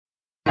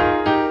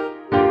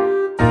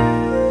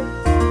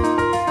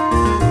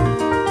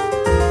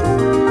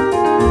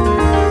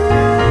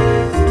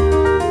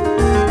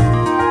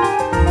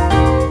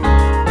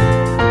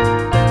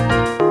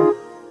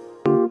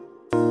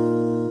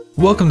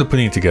Welcome to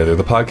Putting It Together,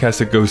 the podcast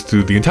that goes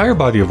through the entire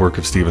body of work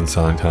of Stephen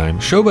Sondheim,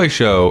 show by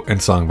show and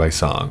song by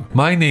song.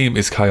 My name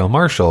is Kyle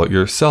Marshall,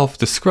 your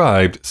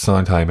self-described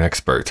Sondheim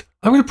expert.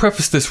 I'm going to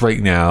preface this right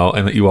now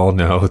and let you all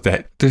know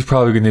that there's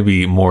probably going to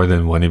be more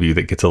than one of you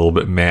that gets a little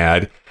bit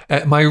mad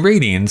at my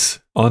ratings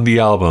on the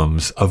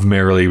albums of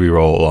Merrily We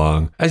Roll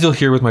Along. As you'll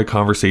hear with my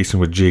conversation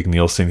with Jake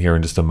Nielsen here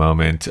in just a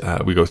moment,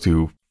 we go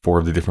through 4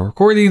 of the different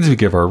recordings, we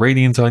give our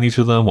ratings on each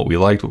of them, what we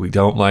liked, what we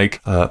don't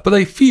like, but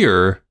I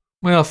fear...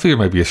 Well, fear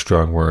might be a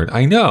strong word.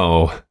 I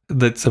know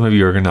that some of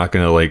you are not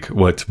going to like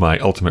what my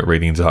ultimate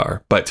ratings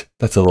are, but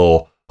that's a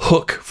little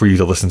hook for you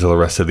to listen to the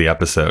rest of the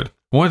episode.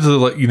 I wanted to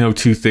let you know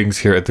 2 things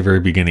here at the very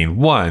beginning.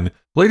 One,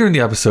 later in the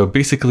episode,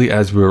 basically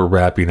as we're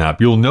wrapping up,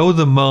 you'll know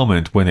the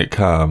moment when it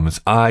comes.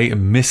 I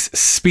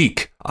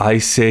misspeak. I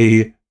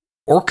say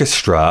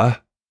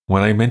orchestra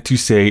when I meant to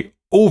say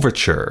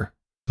overture.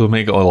 It'll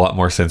make a lot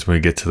more sense when we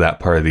get to that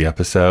part of the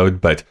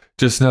episode, but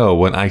just know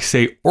when I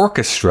say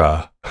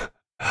orchestra,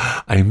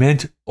 I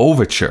meant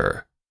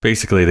overture.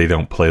 Basically, they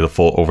don't play the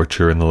full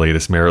overture in the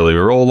latest Merrily We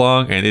Roll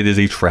Along, and it is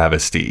a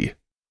travesty.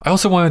 I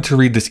also wanted to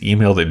read this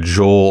email that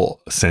Joel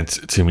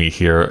sent to me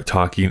here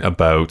talking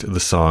about the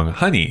song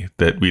Honey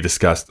that we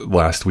discussed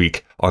last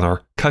week on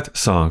our Cut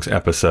Songs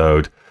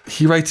episode.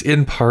 He writes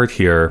in part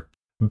here,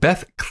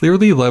 Beth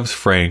clearly loves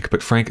Frank,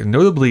 but Frank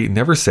notably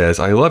never says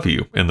I love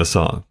you in the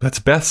song. That's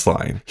Beth's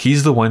line.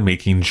 He's the one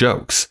making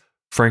jokes.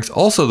 Frank's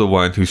also the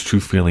one whose true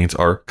feelings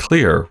are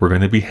clear. We're going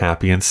to be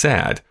happy and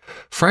sad.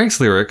 Frank's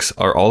lyrics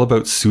are all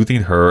about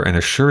soothing her and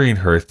assuring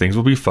her things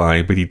will be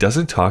fine, but he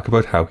doesn't talk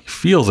about how he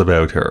feels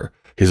about her.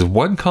 His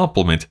one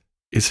compliment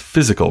is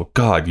physical.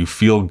 God, you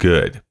feel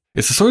good.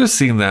 It's the sort of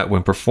scene that,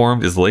 when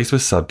performed, is laced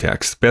with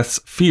subtext. Beth's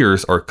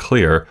fears are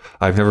clear.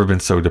 I've never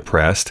been so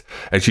depressed.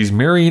 And she's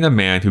marrying a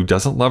man who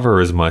doesn't love her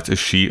as much as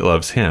she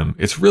loves him.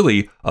 It's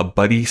really a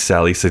Buddy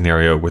Sally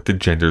scenario with the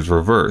genders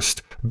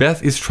reversed.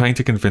 Beth is trying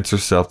to convince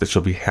herself that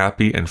she'll be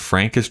happy, and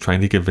Frank is trying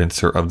to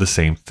convince her of the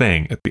same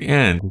thing. At the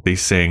end, they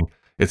sing,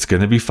 it's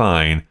gonna be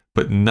fine,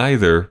 but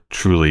neither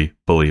truly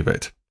believe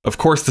it. Of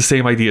course, the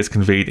same idea is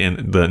conveyed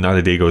in the Not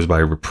a Day Goes By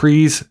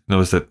reprise.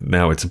 Notice that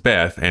now it's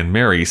Beth and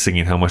Mary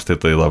singing how much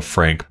that they love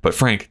Frank, but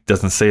Frank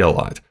doesn't say a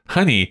lot.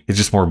 Honey is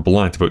just more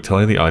blunt about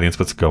telling the audience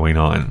what's going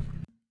on.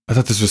 I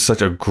thought this was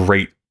such a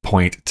great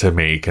point to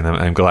make, and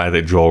I'm glad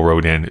that Joel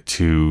wrote in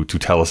to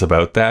tell us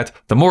about that.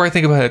 The more I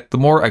think about it, the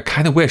more I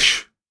kind of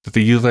wish that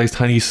they utilized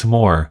Honey some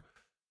more.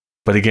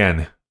 But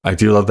again, I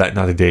do love that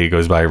Not a Day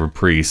Goes By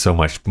reprise so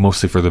much,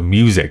 mostly for the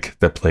music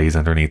that plays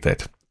underneath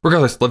it.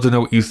 Regardless, love to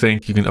know what you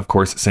think. You can, of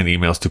course, send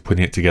emails to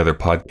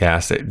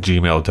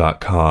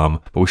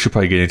puttingittogetherpodcast@gmail.com. But we should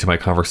probably get into my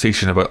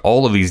conversation about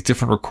all of these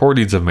different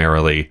recordings of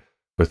Merrily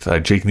with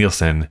Jake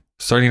Nielsen,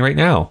 starting right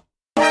now.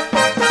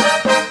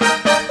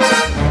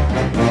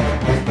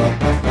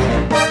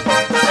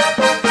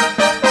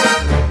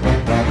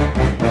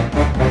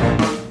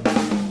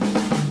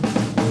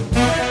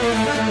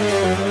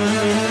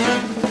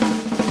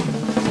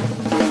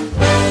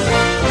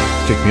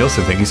 Jake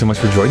Nielsen, thank you so much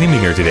for joining me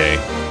here today.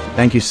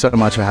 Thank you so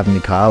much for having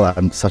me, Kyle.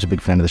 I'm such a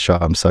big fan of the show.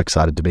 I'm so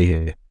excited to be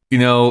here. You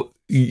know,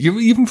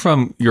 even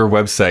from your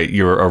website,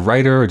 you're a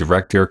writer, a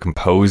director,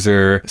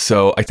 composer.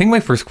 So I think my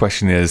first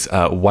question is,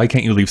 why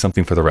can't you leave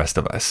something for the rest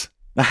of us?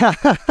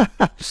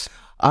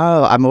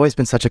 I've always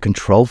been such a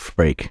control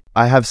freak.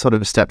 I have sort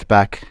of stepped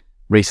back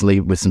recently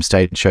with some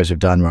stage shows we've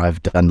done where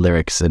I've done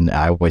lyrics, and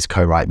I always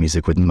co-write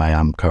music with my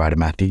co-writer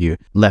Matthew.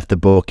 Left the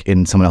book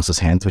in someone else's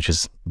hands, which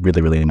is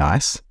really, really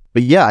nice.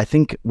 But yeah, I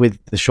think with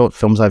the short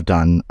films I've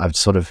done, I've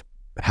sort of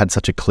had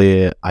such a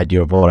clear idea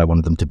of what I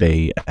wanted them to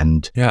be,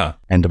 and I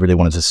really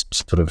wanted to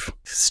sort of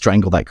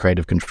strangle that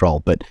creative control.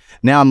 But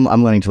now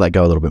I'm learning to let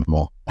go a little bit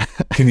more.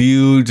 Can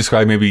you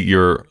describe maybe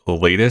your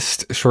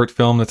latest short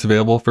film that's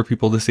available for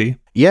people to see?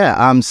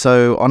 Yeah,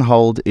 so On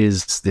Hold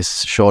is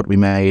this short we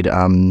made.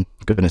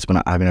 Goodness,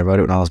 I wrote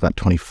it when I was about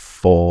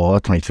 24,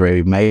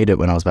 23. Made it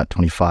when I was about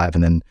 25,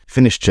 and then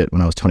finished it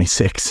when I was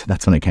 26.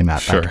 That's when it came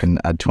out, back in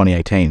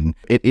 2018.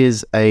 It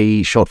is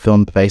a short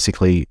film.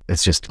 Basically,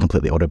 it's just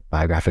completely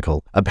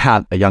autobiographical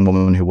about a young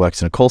woman who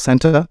works in a call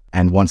center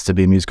and wants to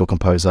be a musical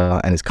composer,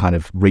 and is kind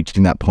of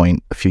reaching that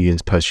point a few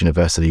years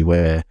post-university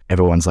where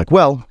everyone's like,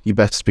 well, you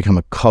best become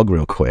a cog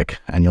real quick.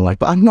 And you're like,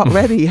 but I'm not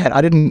ready yet.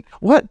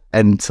 What?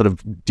 And sort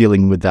of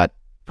dealing with that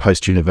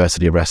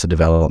post-university arrested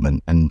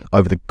development. And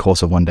over the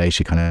course of one day,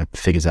 she kind of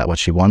figures out what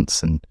she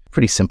wants, and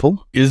pretty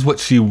simple. Is what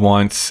she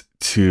wants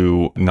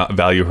to not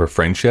value her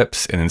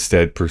friendships and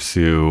instead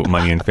pursue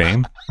money and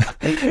fame?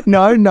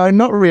 No,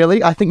 not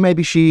really. I think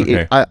maybe she...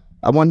 Okay.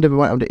 I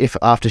wonder if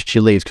after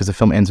she leaves, because the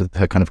film ends with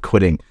her kind of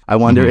quitting, I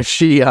wonder if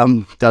she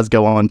does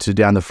go on to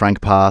down the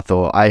Frank path,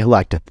 or I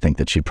like to think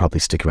that she'd probably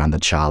stick around the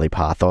Charlie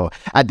path, or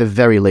at the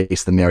very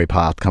least the Mary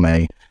path, come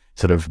a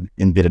sort of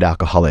embittered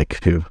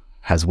alcoholic who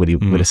has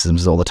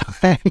witticisms all the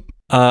time.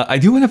 I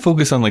do want to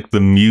focus on like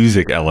the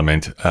music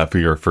element for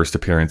your first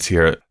appearance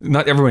here.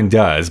 Not everyone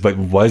does, but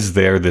was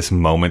there this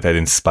moment that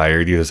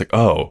inspired you? It was like,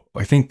 oh,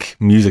 I think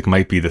music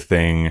might be the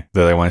thing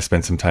that I want to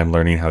spend some time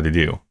learning how to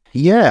do.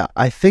 Yeah,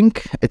 I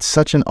think it's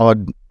such an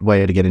odd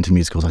way to get into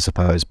musicals, I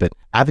suppose. But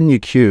Avenue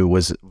Q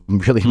was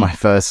really my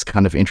first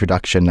kind of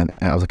introduction. And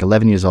I was like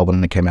 11 years old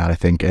when it came out, I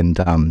think. And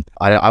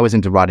I was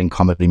into writing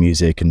comedy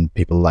music and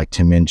people like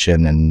Tim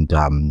Minchin and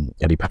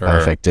Eddie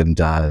Perfect and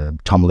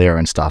Tom Lehrer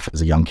and stuff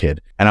as a young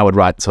kid. And I would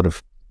write sort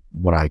of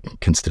what I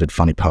considered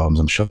funny poems,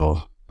 I'm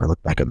sure. I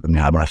look back at them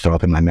now when I throw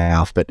up in my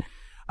mouth. But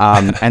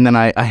and then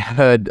I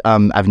heard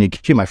Avenue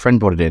Q, my friend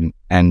brought it in,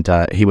 and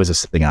he was a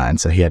singer,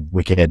 and so he had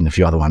Wicked and a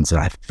few other ones, and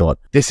I thought,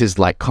 this is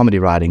like comedy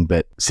writing,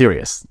 but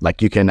serious.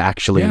 Like you can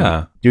actually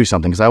do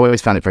something, because I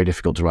always found it very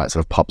difficult to write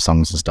sort of pop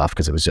songs and stuff,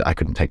 because it was I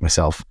couldn't take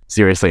myself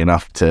seriously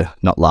enough to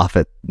not laugh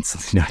at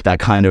that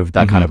kind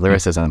of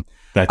lyricism.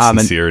 That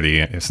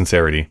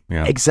sincerity.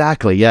 Yeah.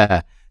 Exactly,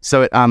 yeah.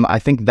 So I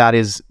think that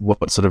is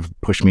what sort of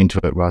pushed me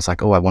into it, where I was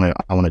like, oh, I want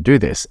to do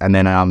this. And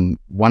then at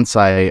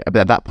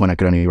that point, I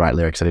could only write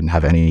lyrics. I didn't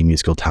have any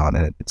musical talent,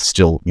 and it's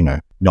still,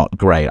 not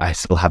great. I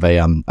still have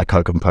a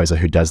co-composer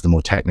who does the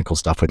more technical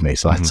stuff with me.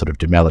 So I sort of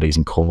do melodies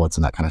and chords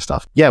and that kind of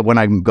stuff. Yeah, when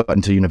I got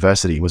into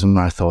university was when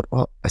I thought,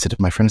 I said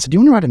to my friend, do you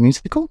want to write a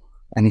musical?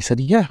 And he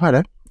said, yeah,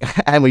 righto.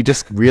 And we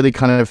just really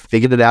kind of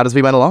figured it out as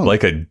we went along.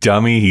 Like a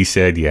dummy, he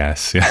said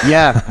yes.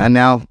 Yeah, and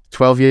now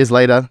 12 years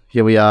later,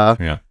 here we are.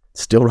 Yeah.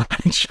 Still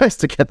writing shows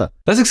together.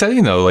 That's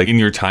exciting though. Like in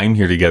your time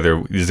here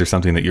together, is there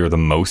something that you're the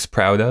most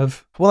proud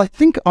of? Well, I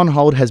think On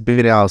Hold has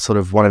been our sort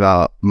of one of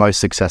our most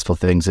successful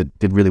things. It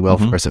did really well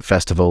for us at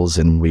festivals,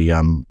 and we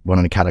won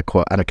an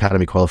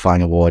Academy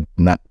qualifying award,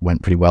 and that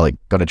went pretty well. It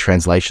got a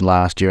translation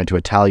last year into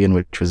Italian,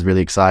 which was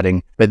really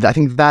exciting. But I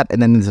think that,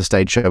 and then there's a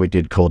stage show we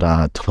did called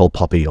Tall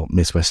Poppy or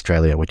Miss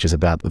Australia, which is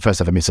about the first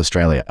ever Miss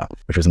Australia,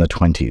 which was in the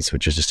 1920s,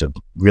 which is just a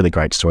really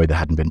great story that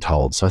hadn't been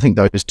told. So I think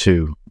those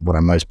two, what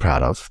I'm most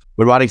proud of.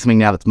 We're writing something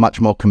now that's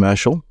much more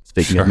commercial.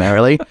 Speaking of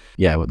Merrily,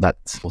 yeah,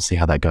 we'll see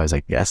how that goes,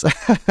 I guess.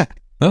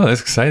 Oh,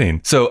 that's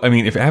exciting. So, I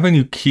mean, if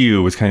Avenue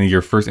Q was kind of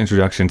your first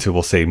introduction to,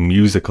 we'll say,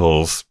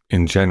 musicals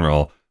in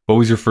general, what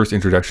was your first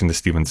introduction to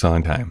Stephen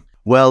Sondheim?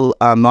 Well,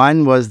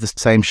 mine was the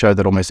same show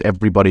that almost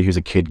everybody who's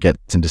a kid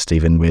gets into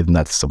Stephen with, and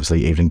that's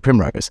obviously Evening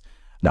Primrose.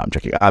 No, I'm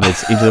joking.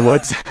 It's Into the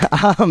Woods.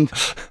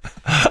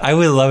 I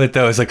would love it,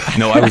 though. It's like,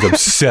 no, I was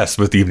obsessed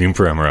with Evening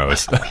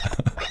Primrose.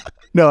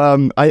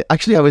 No,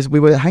 we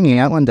were hanging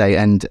out one day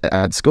and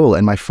at school,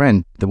 and my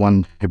friend, the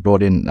one who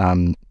brought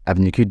in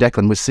Avenue Q,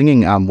 Declan, was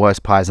singing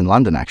Worst Pies in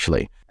London,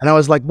 actually. And I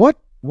was like, what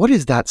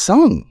is that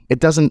song?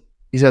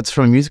 He said it's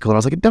from a musical. And I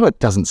was like, no, it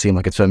doesn't seem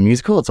like it's from a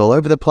musical. It's all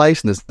over the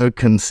place, and there's no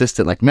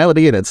consistent like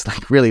melody, and it's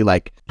like really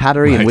like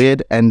pattery and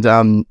weird. And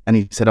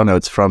he said, oh no,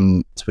 it's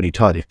from Sweeney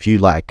Todd. If you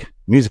like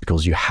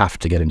musicals, you have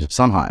to get into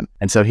Sondheim.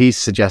 And so he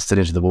suggested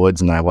Into the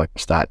Woods, and I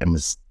watched that and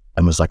was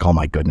like, oh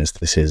my goodness,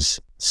 this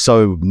is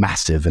so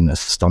massive and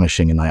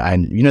astonishing. And I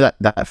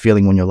that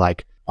feeling when you're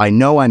like, I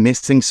know I'm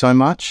missing so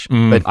much,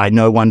 but I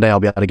know one day I'll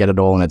be able to get it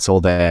all, and it's all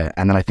there.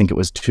 And then I think it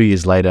was 2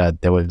 years later,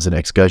 there was an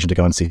excursion to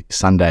go and see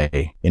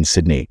Sunday in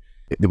Sydney.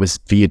 It was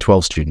for Year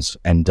 12 students,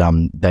 and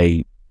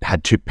they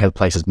had two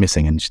places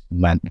missing. And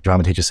my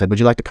drama teacher said, would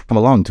you like to come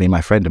along to me and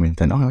my friend? And we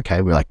then, oh,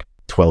 okay. We're like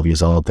 12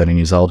 years old, 13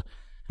 years old.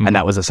 And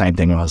that was the same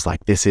thing where I was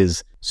like, this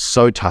is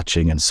so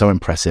touching and so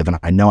impressive. And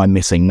I know I'm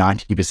missing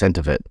 90%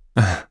 of it,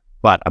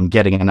 but I'm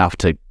getting enough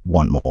to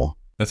want more.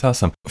 That's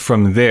awesome.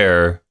 From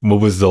there, what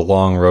was the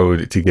long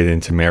road to get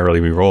into Merrily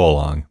We Roll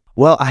Along?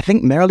 Well, I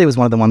think Merrily was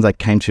one of the ones I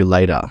came to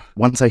later.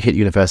 Once I hit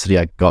university,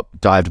 I got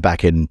dived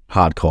back in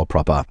hardcore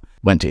proper.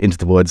 Went to Into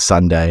the Woods,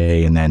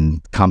 Sunday, and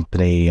then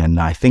Company. And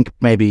I think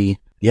maybe,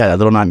 a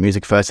Little Night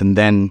Music first, and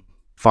then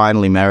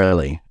finally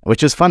Merrily,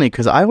 which is funny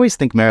because I always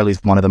think Merrily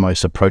is one of the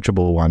most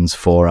approachable ones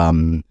for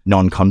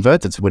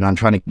non-converts. It's when I'm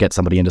trying to get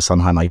somebody into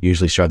Sondheim, I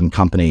usually show them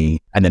Company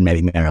and then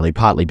maybe Merrily,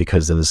 partly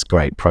because there's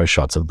great pro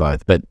shots of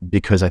both, but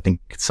because I think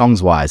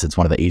songs-wise, it's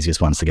one of the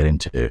easiest ones to get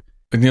into.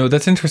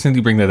 That's interesting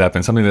to bring that up,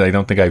 and something that I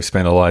don't think I've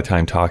spent a lot of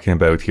time talking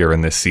about here in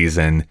this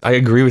season. I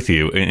agree with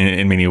you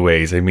in many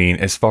ways. I mean,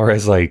 as far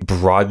as like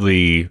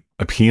broadly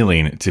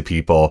appealing to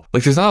people,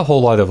 like there's not a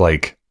whole lot of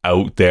like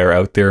out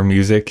there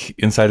music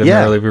inside of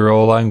Merrily We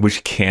Roll Along,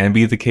 which can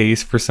be the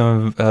case for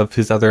some of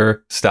his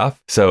other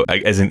stuff. So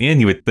as an in,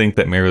 you would think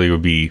that Merrily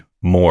would be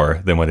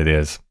more than what it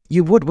is.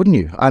 You would, wouldn't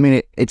you? I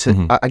mean,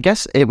 I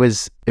guess it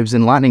was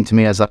enlightening to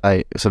me as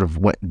I sort of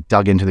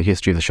dug into the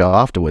history of the show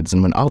afterwards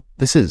and went, oh,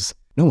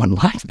 no one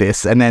liked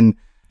this. And then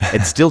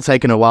it's still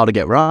taken a while to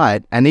get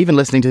right. And even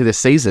listening to this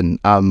season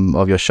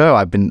of your show,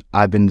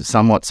 I've been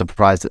somewhat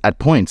surprised at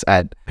points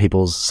at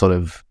people's sort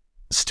of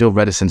still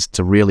reticence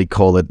to really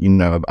call it,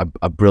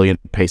 a brilliant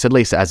piece, at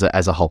least as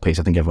a whole piece.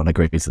 I think everyone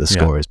agrees that the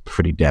score is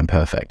pretty damn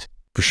perfect.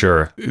 For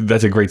sure.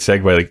 That's a great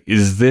segue. Like,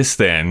 is this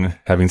then,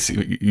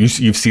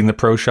 you've seen the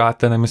pro shot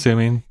then, I'm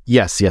assuming?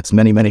 Yes,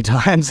 many, many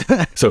times.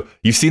 So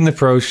you've seen the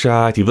pro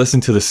shot, you've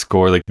listened to the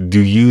score. Like, do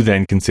you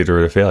then consider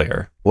it a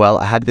failure? Well,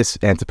 I had this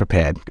answer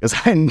prepared because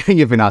I know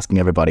you've been asking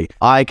everybody.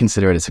 I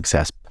consider it a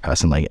success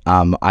personally.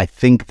 I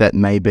think that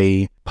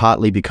maybe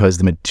partly because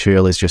the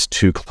material is just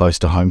too close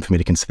to home for me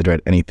to consider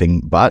it anything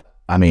but.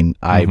 I mean,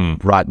 I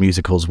write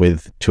musicals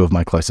with two of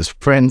my closest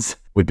friends.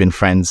 We've been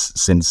friends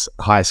since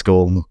high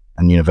school.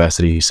 and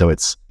university. So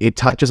it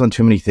touches on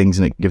too many things,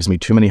 and it gives me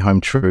too many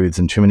home truths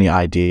and too many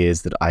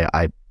ideas that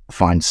I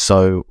find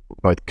so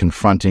both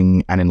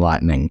confronting and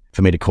enlightening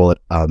for me to call it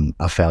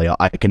a failure.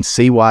 I can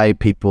see why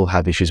people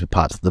have issues with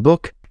parts of the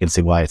book. I can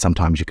see why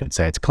sometimes you could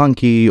say it's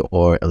clunky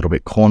or a little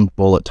bit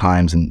cornball at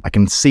times, and I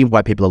can see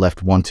why people are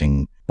left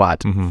wanting.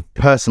 But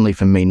personally,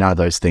 for me, none of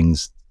those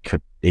things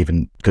could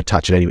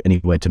touch it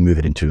anywhere to move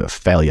it into a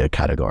failure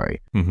category.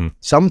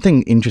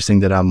 Something interesting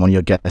that one of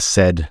your guests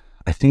said,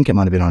 I think it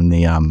might have been on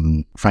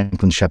the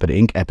Franklin Shepherd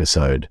Inc.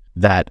 episode,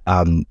 that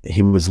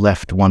he was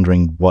left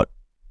wondering what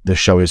the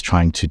show is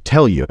trying to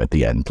tell you at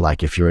the end.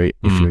 Like if you're a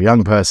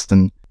young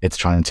person, it's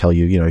trying to tell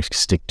you,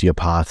 stick to your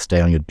path,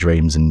 stay on your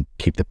dreams, and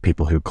keep the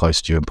people who are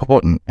close to you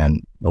important,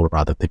 or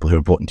rather people who are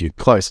important to you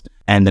close.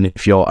 And then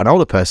if you're an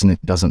older person,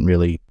 it doesn't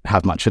really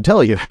have much to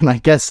tell you. And I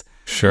guess,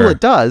 well, it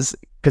does,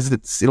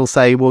 because it'll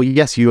say, well,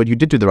 yes, you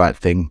did do the right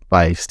thing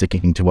by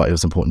sticking to what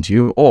was important to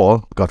you,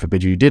 or God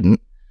forbid you didn't,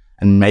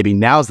 and maybe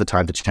now's the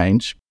time to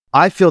change.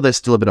 I feel there's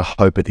still a bit of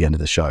hope at the end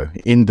of the show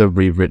in the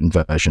rewritten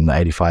version, the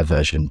 85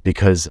 version,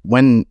 because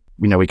when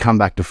we come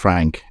back to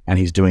Frank and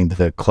he's doing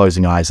the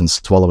closing eyes and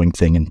swallowing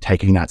thing and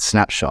taking that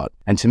snapshot,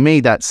 and to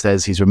me that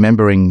says he's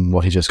remembering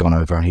what he's just gone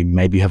over, and he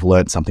maybe have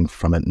learned something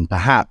from it, and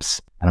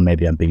perhaps, and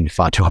maybe I'm being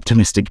far too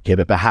optimistic here,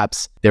 but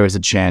perhaps there is a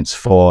chance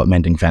for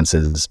mending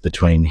fences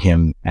between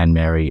him and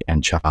Mary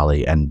and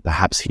Charlie, and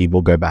perhaps he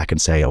will go back and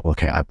say, oh,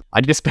 okay,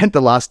 I just spent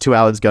the last 2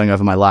 hours going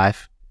over my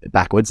life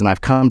backwards, and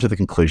I've come to the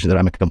conclusion that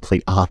I'm a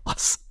complete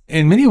ass.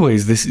 In many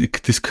ways,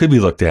 this could be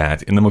looked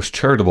at in the most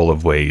charitable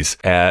of ways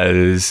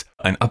as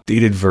an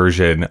updated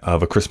version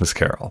of A Christmas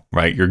Carol,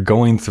 right? You're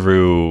going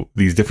through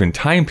these different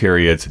time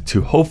periods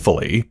to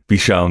hopefully be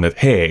shown that,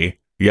 hey,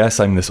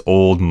 yes, I'm this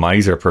old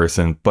miser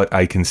person, but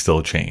I can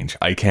still change.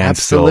 I can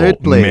still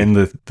mend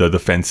the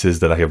fences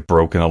that I have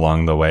broken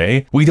along the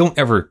way. We don't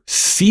ever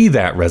see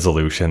that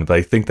resolution, but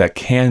I think that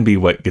can be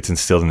what gets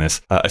instilled in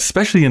this,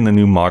 especially in the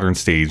new modern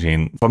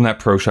staging. From that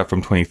pro shot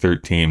from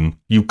 2013,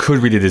 you could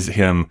read it as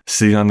him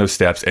sitting on those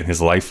steps and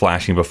his life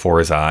flashing before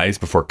his eyes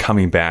before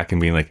coming back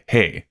and being like,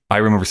 hey, I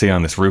remember sitting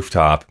on this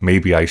rooftop.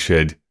 Maybe I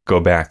should go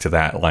back to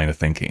that line of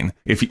thinking,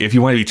 if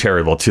you want to be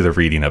charitable to the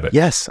reading of it.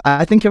 Yes,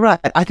 I think you're right.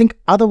 I think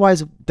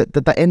otherwise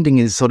the ending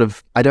is sort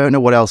of, I don't know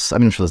what else, I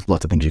mean, I'm sure there's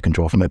lots of things you can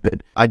draw from it,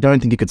 but I don't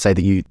think you could say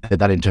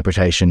that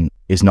interpretation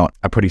is not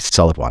a pretty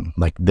solid one,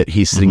 like that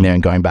he's sitting there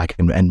and going back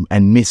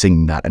and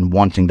missing that and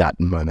wanting that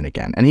moment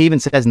again. And he even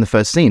says in the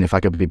first scene, if I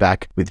could be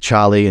back with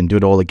Charlie and do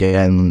it all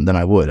again, then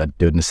I would. I'd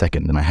do it in a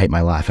second, and I hate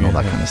my life and all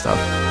that kind of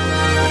stuff.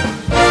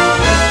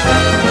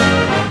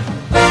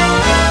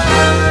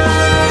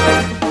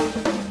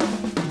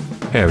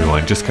 Hey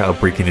everyone, just Kyle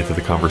breaking into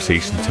the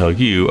conversation to tell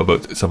you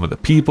about some of the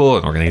people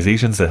and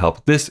organizations that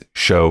help this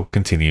show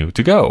continue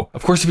to go.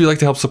 Of course, if you'd like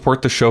to help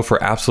support the show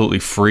for absolutely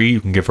free, you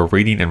can give a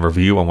rating and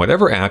review on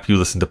whatever app you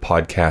listen to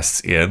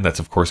podcasts in. That's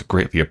of course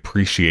greatly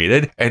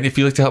appreciated. And if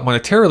you'd like to help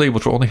monetarily,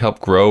 which will only help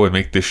grow and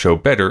make this show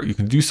better, you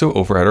can do so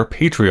over at our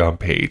Patreon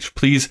page.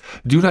 Please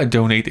do not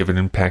donate if it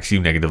impacts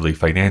you negatively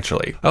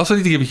financially. I also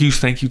need to give a huge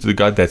thank you to the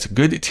God That's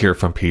Good tier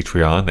from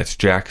Patreon. That's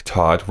Jack,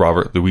 Todd,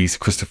 Robert, Louise,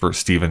 Christopher,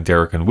 Stephen,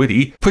 Derek, and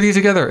Woody.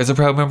 Putting together as a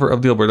proud member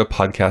of the Alberta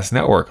Podcast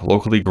Network,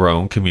 locally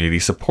grown, community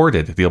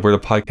supported. The Alberta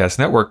Podcast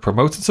Network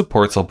promotes and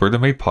supports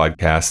Alberta-made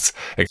podcasts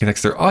and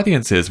connects their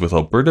audiences with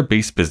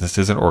Alberta-based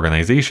businesses and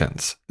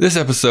organizations. This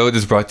episode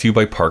is brought to you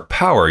by Park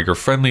Power, your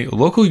friendly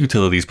local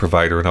utilities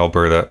provider in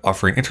Alberta,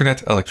 offering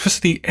internet,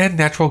 electricity, and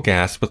natural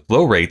gas with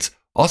low rates,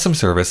 awesome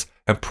service,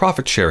 and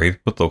profit sharing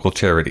with local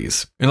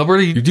charities. In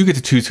Alberta, you do get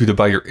to choose who to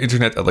buy your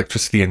internet,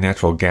 electricity, and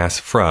natural gas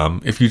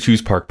from. If you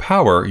choose Park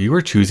Power, you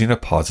are choosing a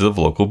positive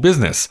local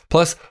business.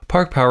 Plus,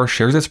 Park Power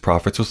shares its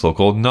profits with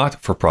local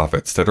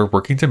not-for-profits that are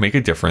working to make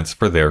a difference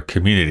for their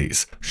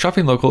communities.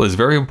 Shopping local is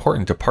very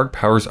important to Park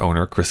Power's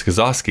owner, Chris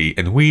Kozowski,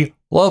 and we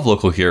love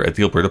local here at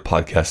the Alberta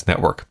Podcast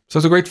Network. So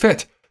it's a great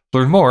fit.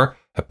 Learn more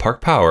at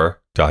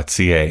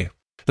parkpower.ca.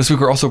 This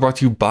week we're also brought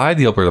to you by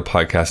the Alberta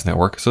Podcast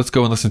Network, so let's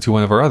go and listen to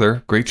one of our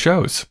other great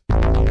shows.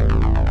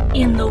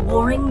 In the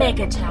warring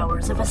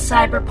megatowers of a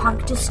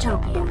cyberpunk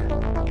dystopia,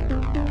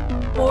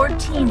 bored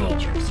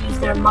teenagers use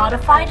their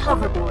modified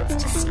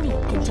hoverboards to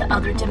sneak into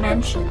other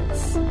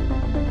dimensions.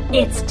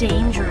 It's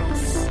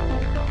dangerous.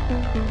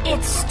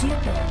 It's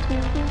stupid.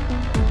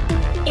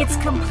 It's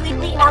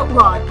completely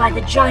outlawed by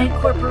the giant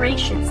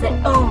corporations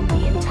that own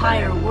the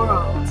entire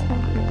world.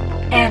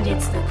 And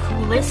it's the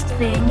coolest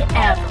thing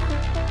ever.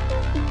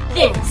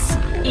 This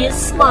is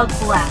Slug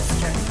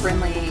Blaster.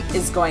 Brinley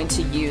is going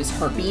to use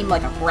her beam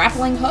like a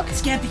grappling hook.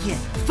 Scampican,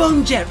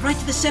 foam jet right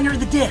to the center of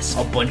the disc.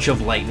 A bunch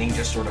of lightning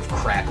just sort of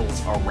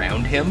crackles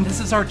around him.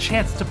 This is our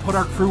chance to put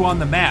our crew on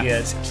the map.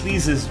 It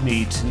pleases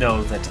me to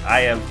know that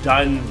I have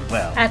done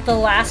well. At the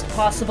last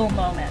possible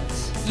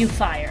moment, you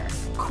fire.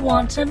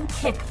 Quantum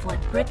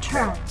Kickflip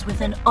returns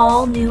with an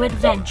all-new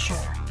adventure.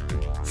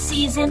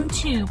 Season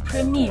 2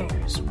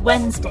 premieres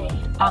Wednesday,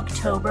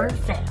 October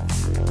 5th.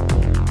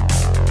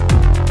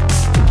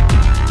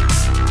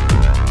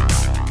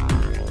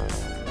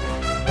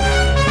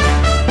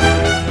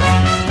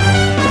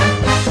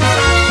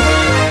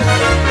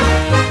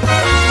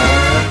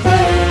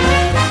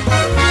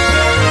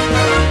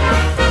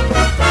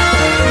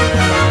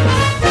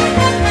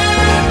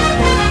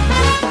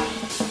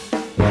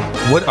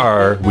 what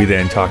are we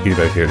then talking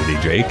about here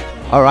today, Jake?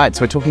 All right,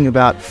 so we're talking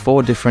about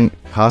 4 different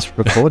past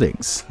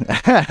recordings.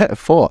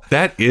 4.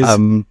 That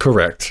is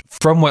correct.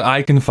 From what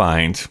I can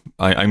find,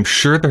 I'm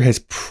sure there has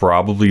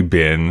probably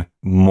been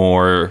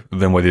more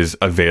than what is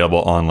available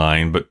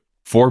online, but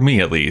for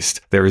me at least,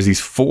 there is these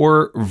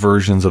 4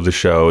 versions of the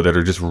show that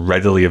are just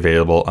readily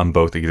available on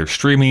both either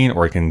streaming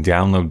or I can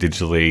download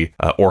digitally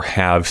or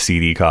have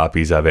CD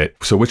copies of it.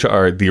 So which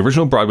are the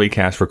original Broadway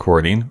cast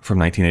recording from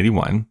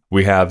 1981.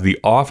 We have the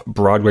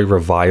off-Broadway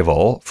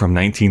revival from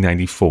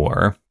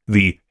 1994.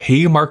 The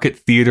Haymarket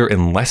Theatre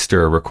in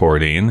Leicester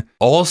recording,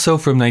 also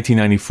from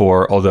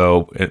 1994,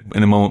 although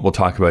in a moment we'll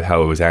talk about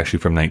how it was actually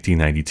from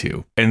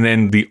 1992. And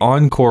then the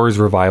Encore's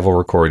revival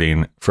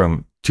recording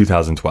from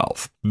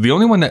 2012. The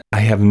only one that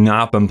I have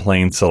not been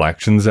playing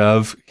selections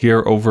of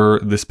here over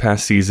this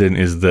past season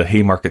is the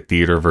Haymarket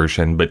Theatre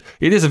version, but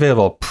it is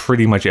available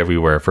pretty much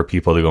everywhere for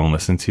people to go and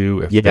listen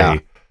to if they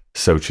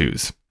so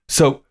choose.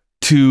 So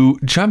to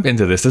jump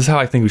into this is how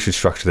I think we should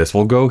structure this.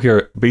 We'll go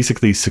here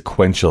basically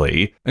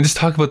sequentially and just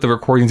talk about the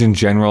recordings in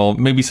general,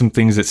 maybe some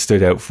things that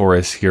stood out for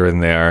us here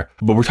and there.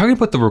 But we're talking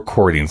about the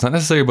recordings, not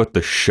necessarily about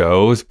the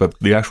shows, but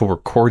the actual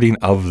recording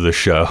of the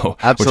show,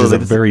 Absolutely. which is a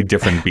very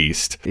different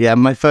beast. Yeah,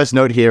 my first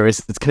note here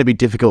is it's going to be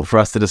difficult for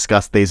us to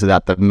discuss these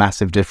without the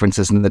massive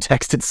differences in the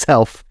text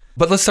itself.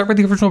 But let's start with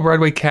the original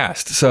Broadway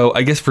cast. So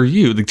I guess for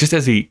you, just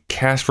as a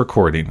cast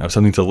recording of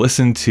something to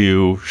listen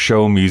to,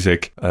 show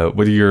music,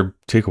 what are your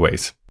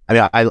takeaways? I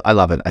mean, I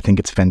love it. I think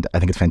it's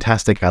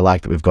fantastic. I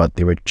like that we've got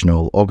the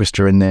original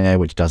orchestra in there,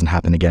 which doesn't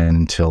happen again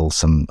until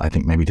I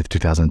think maybe the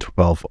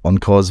 2012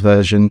 Encore's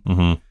version.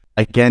 Mm-hmm.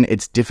 Again,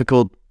 it's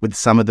difficult with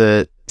some of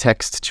the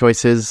text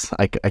choices.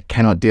 I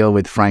cannot deal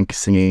with Frank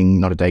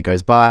singing Not a Day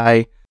Goes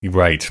By.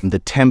 Right. The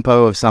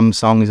tempo of some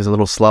songs is a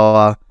little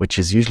slower, which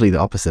is usually the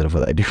opposite of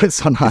what they do with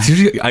Sondheim. It's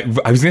usually, I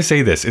was going to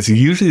say this. It's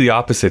usually the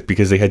opposite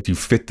because they had to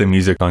fit the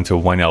music onto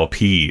one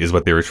LP is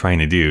what they were trying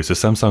to do. So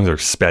some songs are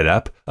sped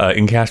up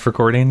in cast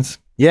recordings.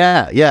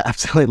 Yeah,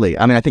 absolutely.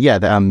 I mean, I think,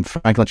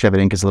 Franklin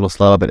Chevedink is a little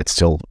slower, but it's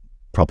still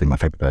probably my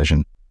favorite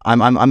version.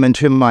 I'm in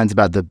two minds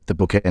about the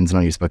bookends. I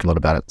know you've spoken a lot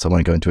about it, so I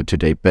won't go into it too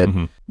deep. But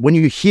when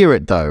you hear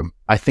it, though,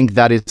 I think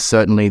that is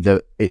certainly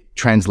it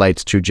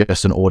translates to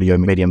just an audio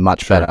medium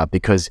much better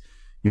because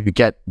you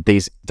get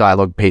these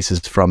dialogue pieces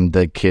from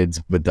the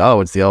kids with,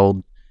 it's the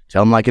old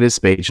tell them like it is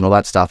speech and all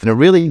that stuff. And it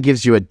really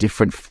gives you a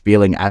different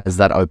feeling as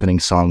that opening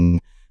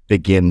song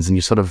begins. And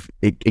you sort of,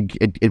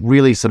 it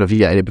really sort of,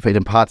 it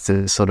imparts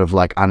this sort of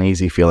like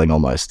uneasy feeling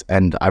almost.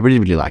 And I really,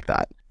 really like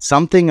that.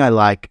 Something I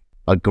like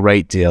a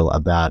great deal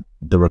about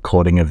the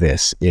recording of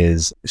this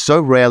is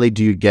so rarely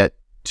do you get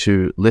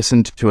to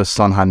listen to a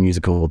Sondheim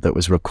musical that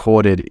was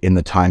recorded in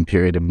the time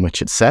period in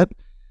which it's set.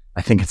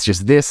 I think it's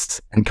just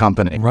this and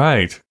Company.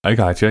 Right. I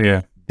gotcha,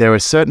 yeah. There are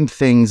certain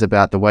things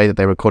about the way that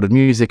they recorded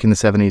music in the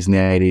 70s and the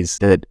 80s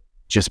that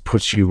just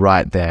puts you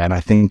right there. And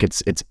I think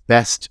it's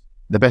best.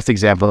 The best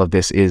example of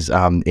this is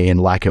in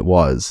Like It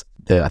Was.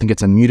 I think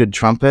it's a muted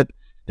trumpet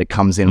that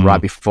comes in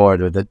right before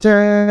it with the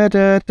da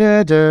da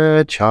da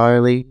da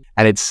Charlie.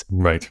 And it's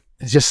right.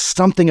 There's just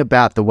something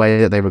about the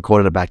way that they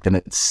recorded it back then.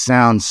 It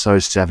sounds so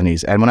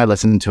 70s. And when I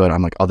listen to it,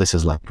 I'm like, this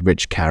is like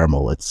rich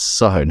caramel. It's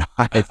so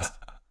nice.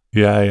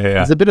 Yeah.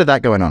 There's a bit of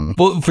that going on.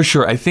 Well, for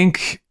sure. I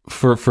think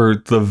for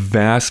the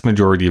vast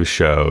majority of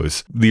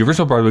shows, the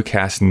original Broadway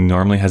cast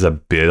normally has a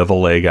bit of a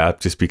leg up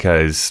just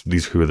because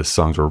these who the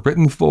songs were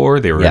written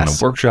for. They were in a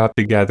workshop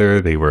together.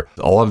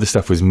 All of the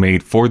stuff was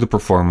made for the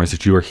performers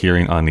that you are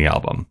hearing on the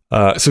album.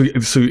 So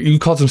you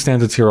called some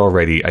standards here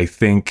already. I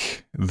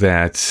think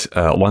that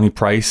Lonnie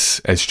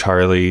Price as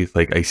Charlie,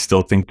 I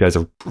still think does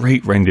a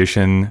great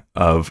rendition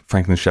of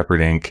Franklin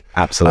Chevedink.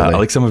 Absolutely. I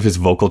like some of his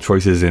vocal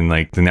choices in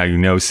the Now You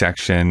Know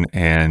section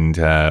and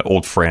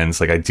Old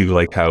Friends. I do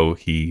like how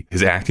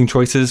his acting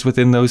choices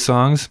within those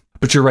songs.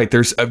 But you're right.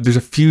 There's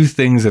a few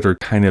things that are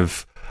kind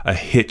of a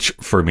hitch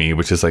for me,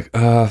 which is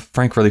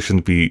Frank really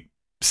shouldn't be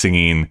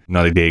singing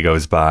Not a Day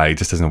Goes By. It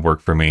just doesn't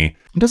work for me.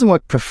 It doesn't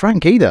work for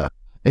Frank either.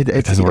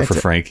 It doesn't work for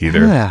Frank either.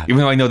 Yeah. Even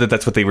though I know that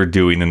that's what they were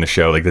doing in the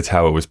show. That's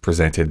how it was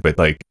presented. But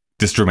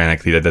just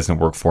dramatically, that doesn't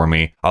work for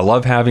me. I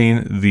love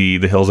having the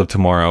Hills of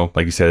Tomorrow,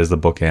 like you said, as the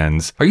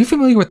bookends. Are you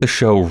familiar with the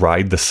show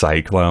Ride the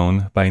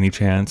Cyclone by any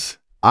chance?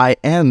 I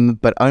am,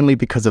 but only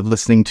because of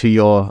listening to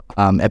your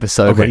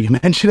episode where you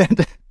mentioned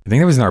it. I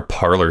think it was in our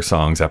Parlor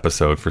Songs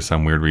episode for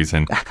some weird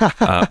reason.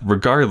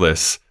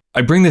 Regardless,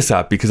 I bring this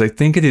up because I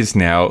think it is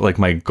now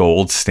my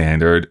gold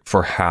standard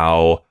for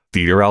how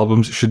theater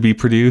albums should be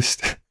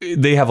produced.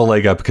 They have a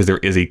leg up because there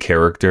is a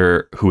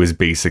character who is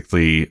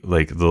basically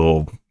the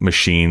little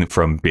machine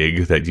from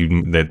Big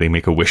that they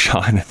make a wish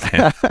on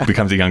and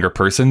becomes a younger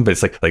person. But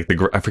it's I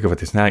forget what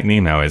his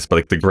name now is,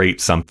 but the great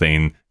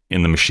something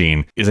in the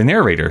machine is a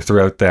narrator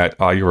throughout that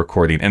audio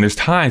recording. And there's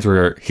times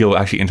where he'll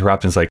actually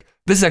interrupt and it's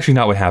this is actually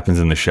not what happens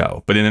in the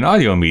show. But in an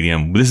audio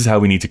medium, this is how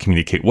we need to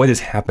communicate what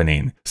is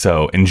happening.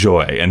 So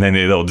enjoy. And then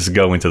it'll just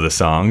go into the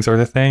song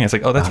sort of thing. It's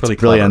that's really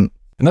brilliant. Clever.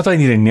 And not that I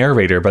need a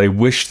narrator, but I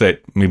wish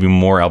that maybe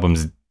more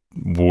albums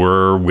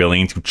were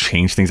willing to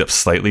change things up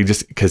slightly,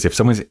 just because if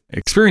someone's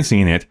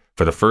experiencing it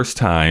for the first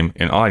time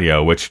in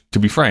audio, which, to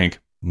be frank,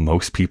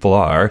 most people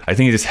are, I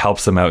think it just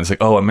helps them out. It's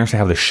like, oh, I'm interested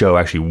how the show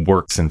actually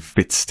works and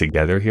fits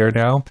together here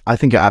now. I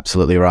think you're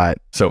absolutely right.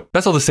 So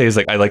that's all to say is,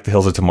 like, I like The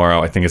Hills of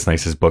Tomorrow. I think it's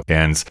nice as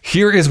bookends.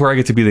 Here is where I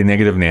get to be the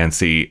negative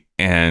Nancy.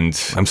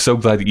 And I'm so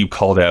glad that you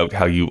called out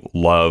how you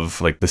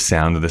love, like, the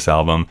sound of this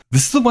album.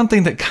 This is the one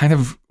thing that kind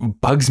of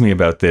bugs me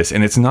about this,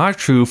 and it's not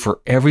true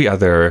for every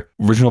other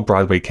original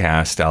Broadway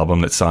cast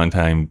album that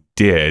Sondheim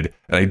did.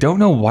 And I don't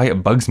know why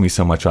it bugs me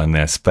so much on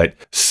this, but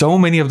so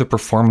many of the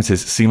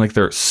performances seem like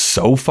they're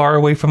so far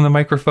away from the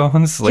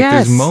microphones. Like,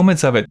 Yes. there's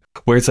moments of it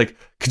where it's like,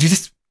 could you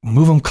just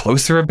move them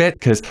closer a bit?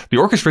 Because the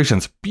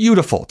orchestration's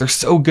beautiful. They're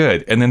so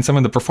good. And then some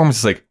of the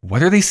performances, like,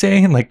 what are they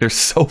saying? Like, they're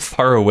so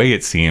far away,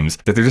 it seems,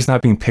 that they're just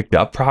not being picked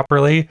up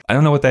properly. I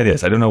don't know what that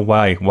is. I don't know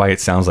why it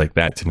sounds like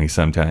that to me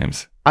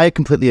sometimes. I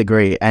completely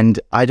agree. And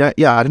I don't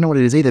know what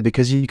it is either,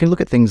 because you can look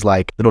at things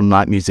like Little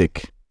Night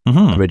Music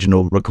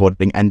original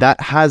recording, and that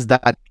has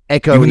that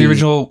echoey... Even the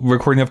original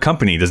recording of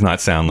Company does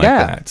not sound like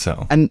that.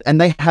 So and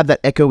they have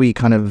that echoey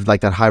kind of like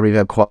that high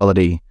reverb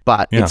quality,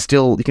 but it's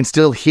still, you can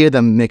still hear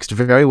them mixed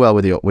very well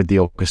with the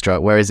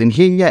orchestra. Whereas in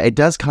here, it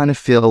does kind of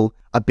feel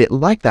a bit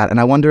like that. And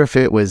I wonder if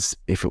it was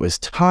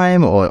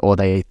time, or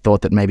they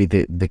thought that maybe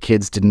the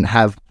kids didn't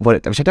have which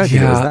I don't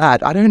think it was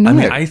that. I don't know. I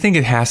mean, I think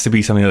it has to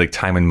be something like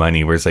time and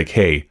money, where it's like,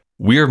 hey,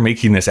 we're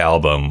making this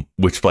album,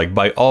 which, like,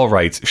 by all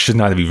rights should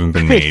not have even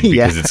been made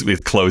because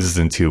it closes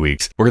in 2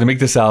 weeks. We're going to make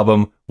this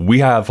album. We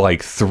have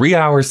like 3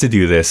 hours to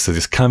do this. So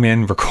just come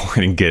in,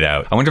 record, and get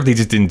out. I wonder if they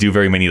just didn't do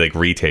very many, like,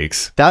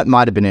 retakes. That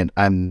might have been it.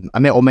 I mean,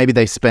 or maybe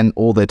they spent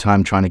all their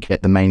time trying to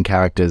get the main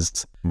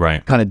characters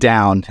kind of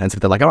down. And so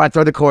they're like, all right,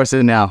 throw the chorus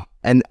in now.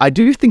 And I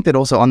do think that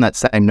also on that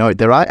same note,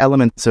 there are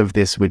elements of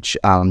this which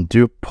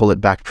do pull it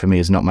back for me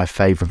as not my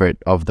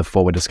favorite of the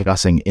four we're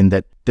discussing, in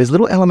that there's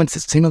little elements that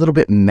seem a little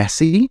bit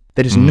messy,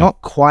 that is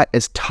not quite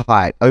as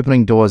tight.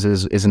 Opening Doors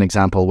is an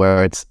example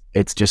where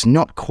it's just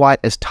not quite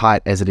as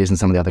tight as it is in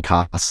some of the other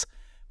casts,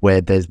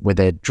 where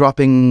they're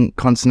dropping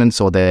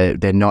consonants, or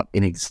they're not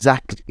in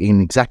exact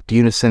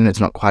unison. It's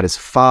not quite as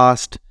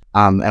fast.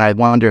 And I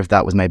wonder if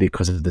that was maybe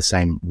because of the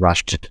same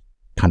rushed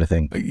kind of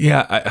thing.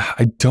 Yeah,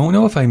 I don't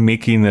know if I'm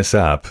making this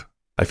up.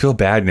 I feel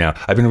bad now.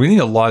 I've been reading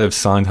a lot of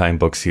Sondheim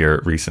books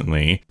here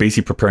recently,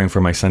 basically preparing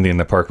for my Sunday in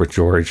the Park with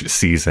George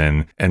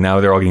season, and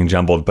now they're all getting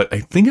jumbled. But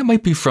I think it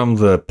might be from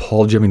the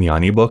Paul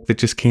Gemignani book that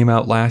just came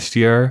out last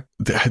year.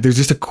 There's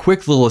just a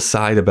quick little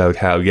aside about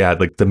how,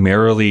 like, the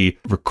Merrily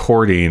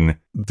recording,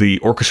 the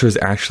orchestra is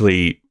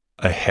actually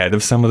ahead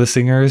of some of the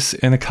singers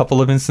in a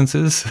couple of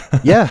instances.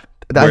 Yeah.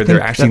 Where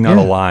they're actually not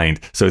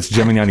aligned. So it's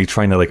Gemignani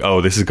trying to, like, oh,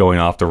 this is going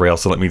off the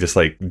rails, so let me just,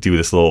 like, do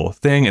this little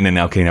thing. And then,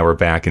 okay, now we're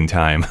back in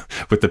time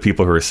with the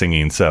people who are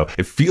singing. So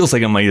it feels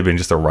like it might have been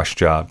just a rush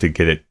job to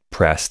get it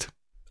pressed.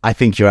 I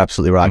think you're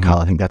absolutely right,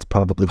 Carl. I think that's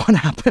probably what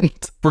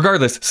happened.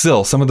 Regardless,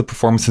 still, some of the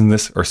performances in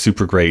this are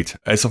super great.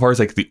 As far as,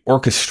 like, the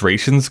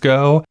orchestrations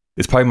go,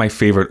 it's probably my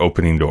favorite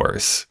Opening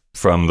Doors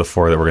from the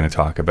four that we're going to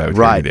talk about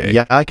today.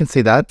 Yeah, I can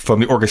see that.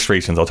 From the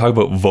orchestrations, I'll talk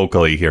about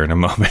vocally here in a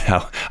moment,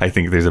 how I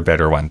think there's a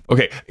better one.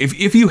 Okay,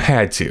 if you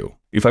had to,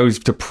 if I was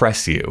to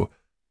press you,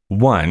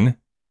 one,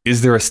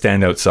 is there a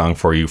standout song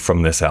for you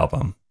from this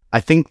album? I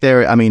think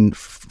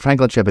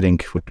Frank Let Shepard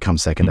would come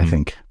second, I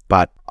think.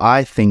 But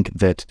I think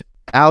that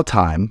Our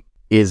Time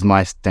is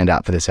my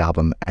standout for this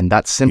album. And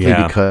that's simply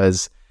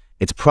because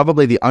it's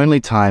probably the only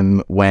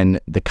time when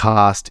the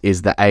cast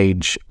is the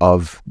age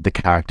of the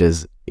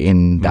characters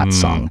in that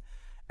song.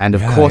 And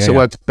of course, it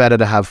works better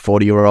to have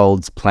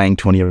 40-year-olds playing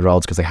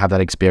 20-year-olds because they have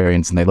that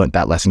experience and they learned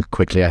that lesson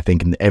quickly, I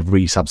think, and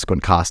every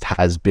subsequent cast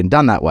has been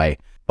done that way.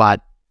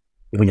 But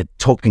when you're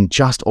talking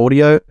just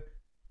audio,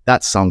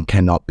 that song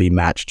cannot be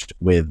matched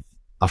with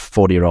a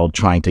 40-year-old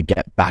trying to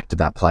get back to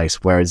that place.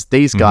 Whereas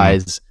these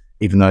guys,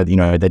 even though,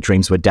 their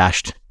dreams were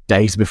dashed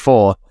days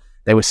before,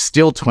 they were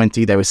still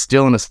 20, they were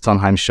still in a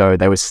Sondheim show,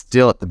 they were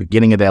still at the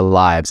beginning of their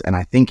lives. And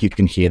I think you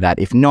can hear that.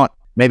 If not,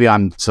 maybe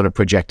I'm sort of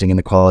projecting in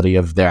the quality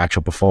of their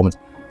actual performance.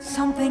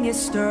 Something is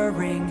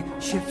stirring,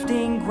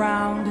 shifting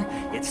ground,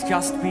 it's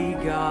just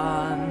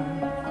begun.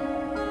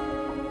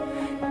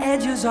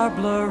 Edges are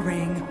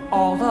blurring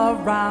all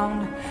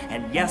around,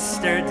 and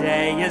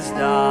yesterday is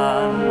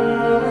done.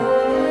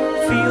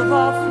 Feel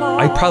the flow.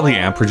 I probably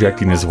am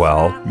projecting as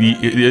well.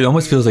 It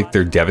almost feels like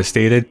they're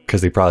devastated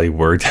because they probably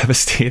were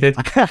devastated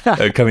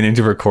coming in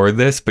to record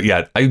this. But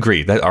yeah, I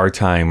agree that Our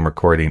Time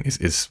recording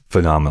is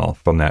phenomenal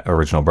from that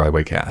original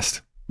Broadway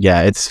cast.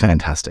 Yeah, it's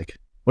fantastic.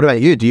 What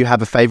about you? Do you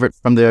have a favorite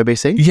from the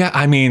OBC? Yeah,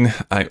 I mean,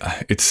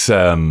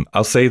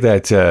 I'll say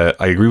that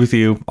I agree with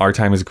you. Our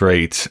Time is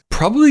great.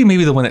 Probably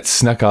maybe the one that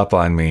snuck up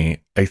on me.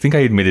 I think I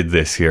admitted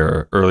this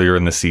here earlier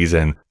in the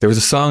season. There was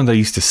a song that I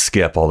used to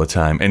skip all the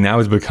time, and now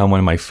it's become one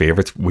of my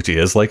favorites, which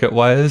is Like It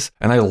Was.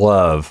 And I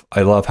love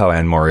how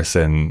Ann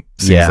Morrison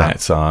sings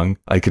that song.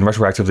 I can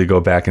retroactively go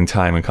back in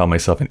time and call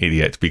myself an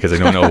idiot because I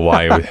don't know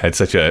why I had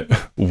such a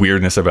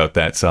weirdness about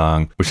that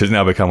song, which has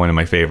now become one of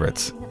my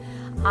favorites.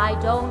 I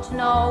don't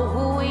know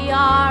who we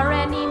are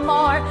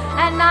anymore,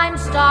 and I'm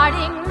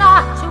starting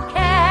not to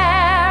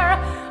care.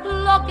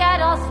 Look at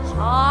us,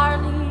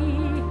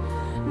 Charlie.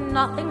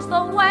 Nothing's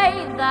the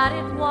way that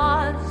it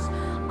was.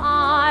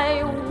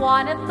 I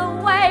want it the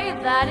way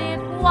that it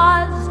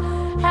was.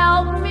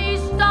 Help me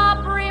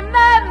stop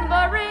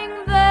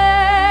remembering then.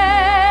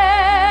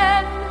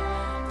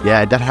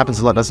 Yeah, that happens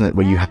a lot, doesn't it?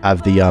 Where you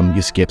have the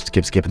you skip,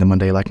 and then one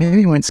day you're like,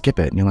 maybe you won't skip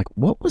it, and you're like,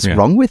 what was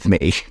wrong with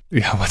me?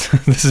 Yeah,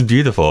 this is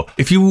beautiful.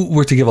 If you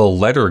were to give a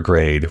letter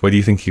grade, what do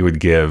you think you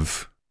would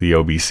give the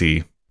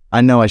OBC?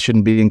 I know I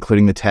shouldn't be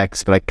including the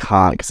text, but I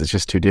can't because it's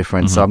just too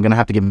different. So I'm going to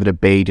have to give it a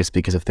B just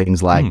because of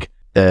things like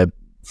the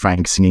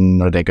Frank singing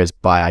Not a Day Goes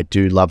By. I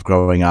do love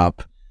Growing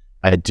Up.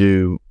 I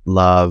do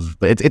love,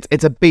 but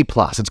it's a B+.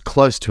 It's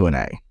close to an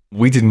A.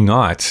 We did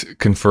not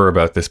confer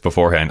about this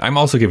beforehand. I'm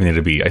also giving it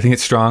a B. I think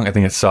it's strong. I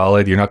think it's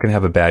solid. You're not going to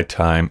have a bad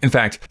time. In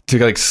fact,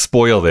 to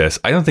spoil this,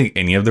 I don't think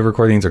any of the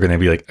recordings are going to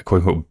be a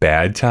quote unquote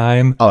bad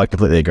time. Oh, I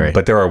completely agree.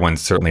 But there are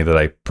ones certainly that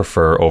I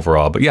prefer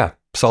overall. But yeah,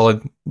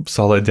 solid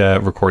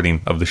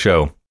recording of the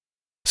show.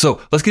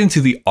 So let's get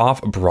into the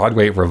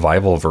off-Broadway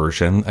revival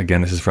version.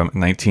 Again, this is from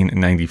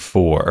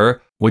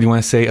 1994. What do you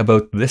want to say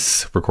about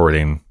this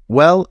recording?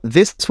 Well,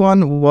 this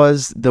one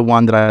was the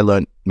one that I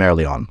learned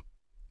Merrily On.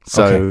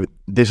 So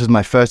this was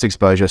my first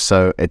exposure,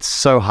 so it's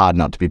so hard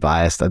not to be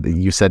biased.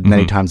 You said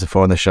many times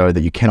before on the show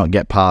that you cannot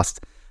get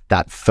past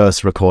that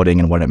first recording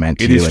and what it meant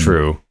to you. It is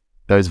true.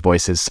 Those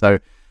voices. So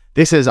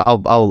this is,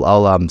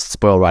 I'll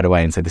spoil right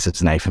away and say this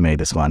is an A for me,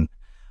 this one.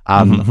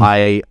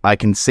 I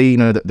can see,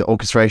 that the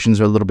orchestrations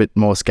are a little bit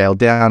more scaled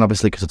down,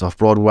 obviously, because it's off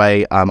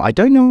Broadway. I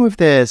don't know if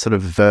they're sort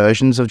of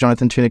versions of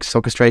Jonathan Tunick's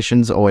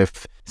orchestrations or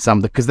if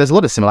because there's a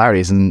lot of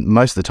similarities, and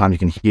most of the time you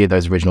can hear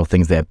those original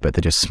things there, but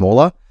they're just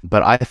smaller.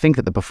 But I think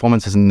that the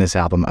performances in this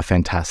album are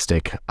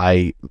fantastic.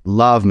 I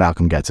love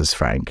Malcolm Getz as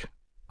Frank.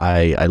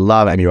 I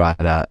love Amy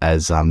Ryder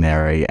as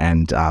Mary,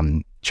 and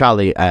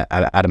Charlie,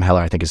 Adam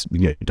Heller, I think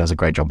does a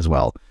great job as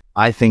well.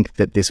 I think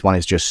that this one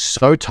is just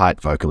so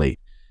tight vocally.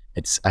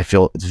 I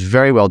feel it's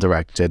very well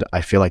directed. I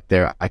feel like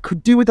I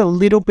could do with a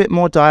little bit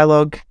more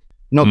dialogue,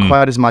 not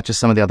quite as much as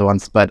some of the other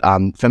ones, but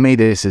for me,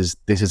 this is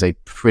a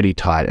pretty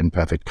tight and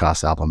perfect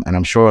cast album, and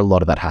I'm sure a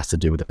lot of that has to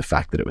do with the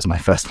fact that it was my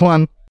first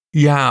one.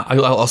 Yeah,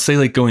 I'll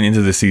say going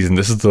into the season,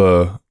 this is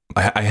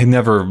I had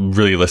never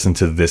really listened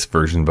to this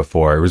version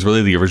before. It was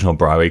really the original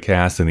Broadway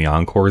cast and the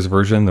Encores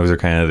version. Those are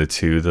kind of the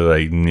two that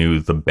I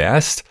knew the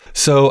best.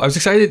 So I was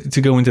excited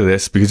to go into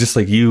this because just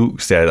like you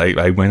said,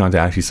 I went on to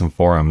actually some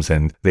forums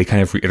and they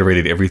kind of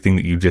reiterated everything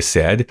that you just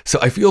said. So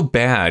I feel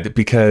bad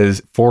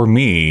because for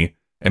me,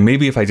 and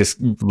maybe if I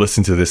just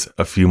listened to this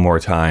a few more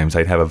times,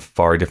 I'd have a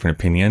far different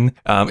opinion.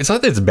 It's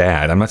not that it's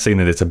bad. I'm not saying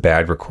that it's a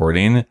bad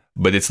recording,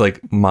 but it's like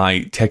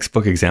my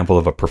textbook example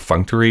of a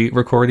perfunctory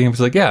recording. I was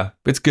like, yeah,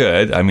 it's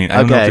good. I mean,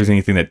 I don't know if there's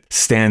anything that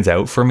stands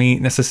out for me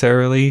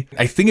necessarily.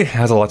 I think it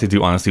has a lot to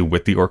do, honestly,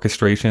 with the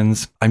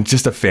orchestrations. I'm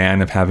just a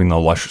fan of having the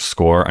lush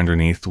score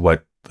underneath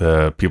what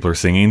the people are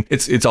singing.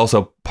 It's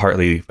also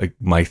partly like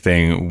my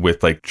thing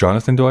with like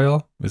Jonathan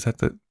Doyle. Is that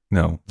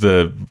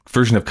the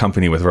version of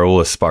Company with Raul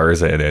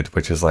Esparza in it,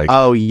 which is like,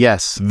 oh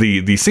yes,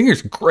 the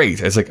singer's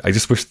great. It's like I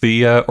just wish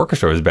the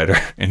orchestra was better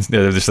instead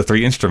of just the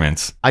three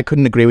instruments. I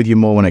couldn't agree with you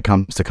more when it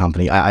comes to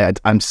Company.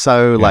 I'm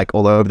so like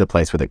all over the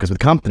place with it because with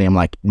Company I'm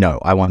like, no,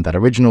 I want that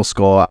original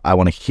score. I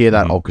want to hear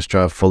that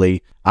orchestra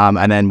fully.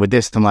 And then with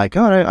this I'm like,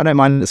 oh, I don't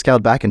mind it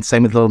scaled back. And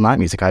same with Little Night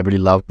Music. I really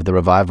loved the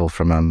revival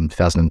from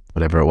 2000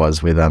 whatever it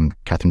was with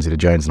Catherine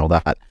Zeta-Jones and all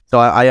that. So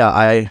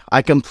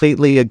I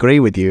completely agree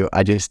with you.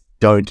 I just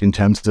don't in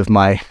terms of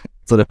my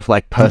sort of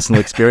like personal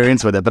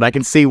experience with it, but I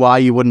can see why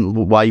you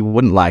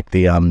wouldn't like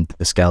the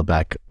scaled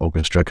back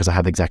orchestra because I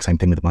have the exact same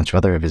thing with a bunch of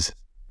other of his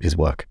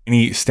work.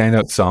 Any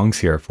standout songs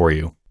here for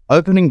you?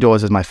 Opening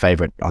Doors is my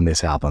favorite on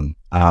this album.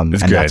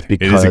 It's good. That's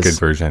because it is a good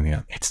version,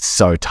 yeah. It's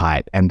so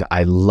tight, and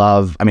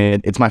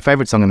it's my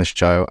favorite song on the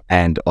show,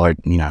 and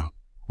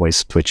always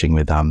switching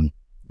with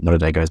Not a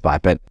Day Goes By.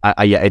 But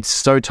yeah, it's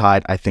so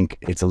tight. I think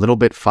it's a little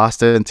bit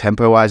faster and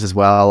tempo-wise as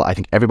well. I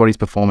think everybody's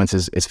performance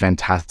is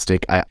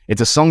fantastic. It's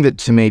a song that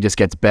to me just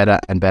gets better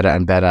and better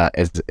and better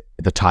as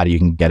the tighter you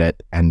can get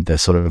it, and the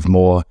sort of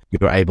more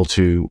you're able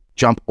to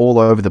jump all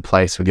over the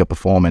place with your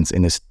performance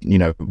in this,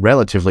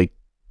 relatively,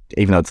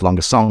 even though it's a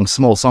longer song,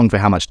 small song for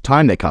how much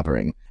time they're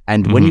covering.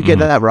 And when you get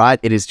that right,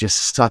 it is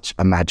just such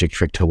a magic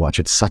trick to watch.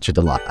 It's such a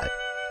delight.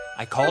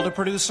 I called a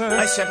producer.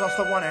 I sent off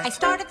the one act. I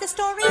started the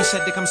story. He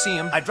said to come see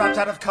him. I dropped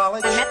out of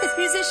college. I met this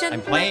musician.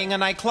 I'm playing a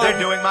nightclub. They're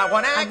doing my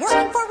one act. I'm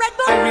working for Red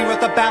Bull. I rewrote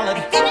the ballad.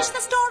 I finished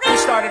the story. We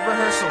started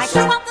rehearsals. I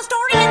threw out the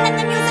story and then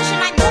the musician.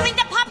 I'm moving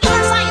to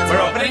popular science.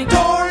 We're opening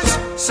doors,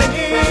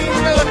 singing,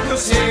 look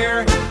who's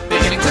here,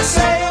 beginning to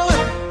sail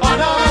on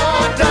a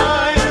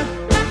dime.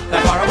 The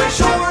faraway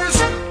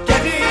shores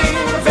getting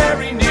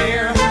very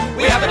near.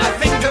 We haven't a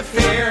thing to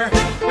fear.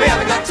 We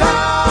haven't got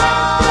time.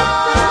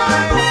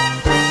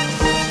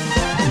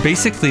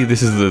 Basically,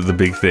 this is the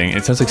big thing.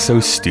 It sounds like so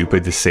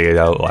stupid to say it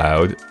out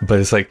loud, but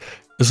it's like,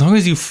 as long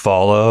as you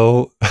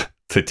follow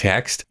the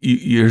text,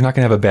 you're not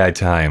going to have a bad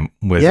time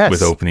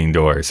with opening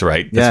doors,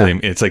 right? That's what I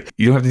mean. It's like,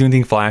 you don't have to do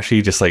anything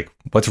flashy, just like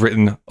what's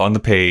written on the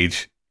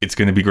page. It's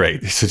going to be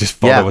great. So just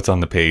follow what's on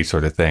the page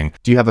sort of thing.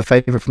 Do you have a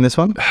favorite from this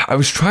one? I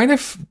was trying to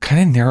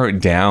kind of narrow it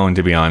down,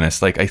 to be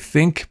honest. Like, I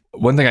think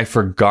one thing I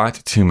forgot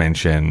to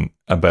mention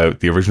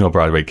about the original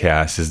Broadway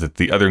cast is that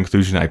the other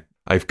inclusion,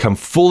 I've come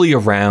fully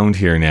around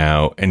here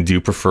now and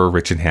do prefer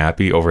Rich and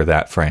Happy over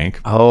That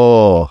Frank.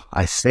 Oh,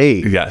 I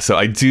see. Yeah, so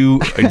I do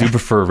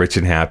prefer Rich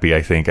and Happy,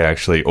 I think,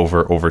 actually,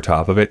 over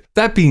top of it.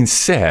 That being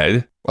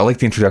said, I like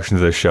the introduction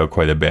to the show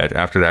quite a bit.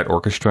 After that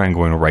orchestra and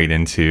going right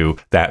into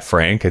That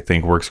Frank, I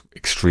think works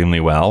extremely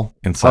well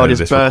inside of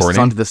this recording. Bursts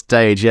onto the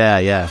stage,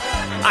 yeah.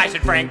 I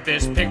said, Frank,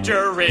 this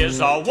picture is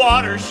a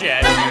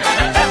watershed.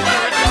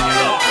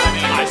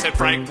 I said,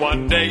 Frank,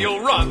 one day you'll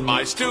run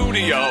my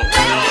studio.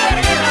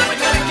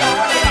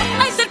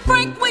 I said,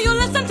 Frank, will you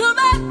listen to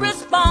that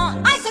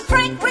response? I said,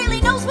 Frank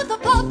really knows what the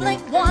public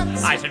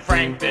wants. I said,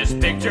 Frank, this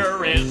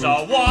picture is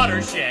a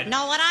watershed.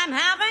 Know what I'm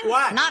having?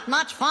 What? Not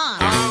much fun.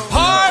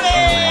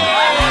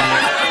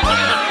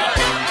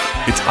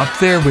 It's up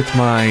there with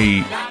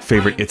my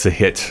favorite It's a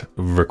Hit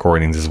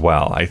recordings as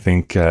well. I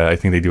think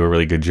they do a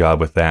really good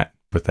job with that.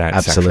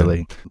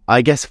 Absolutely. Section.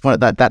 I guess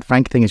that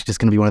Frank thing is just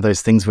going to be one of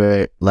those things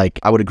where, like,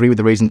 I would agree with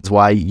the reasons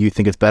why you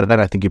think it's better,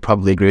 and I think you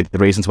probably agree with the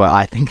reasons why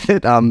I think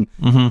that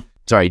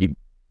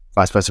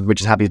vice versa, Rich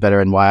is Happy is better,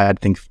 and why I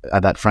think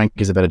that Frank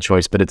is a better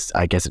choice. But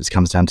I guess it just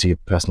comes down to your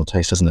personal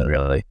taste, doesn't it?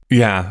 Really?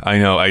 Yeah, I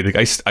know. I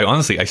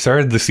honestly, I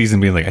started the season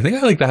being like, I think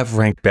I like that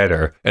Frank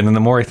better, and then the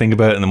more I think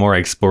about it, and the more I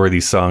explore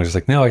these songs, it's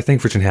like, no, I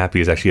think Rich and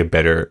Happy is actually a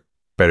better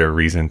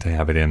reason to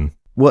have it in.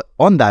 Well,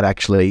 on that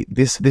actually,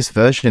 this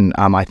version,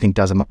 I think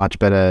does a much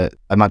better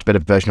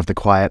version of the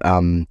quiet.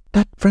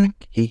 That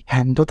Frank, he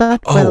handled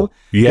that well.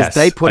 Yes,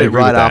 they put it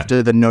right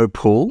after the no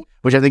pool,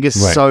 which I think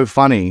is so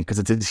funny because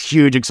it's this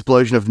huge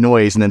explosion of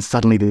noise, and then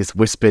suddenly this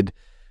whispered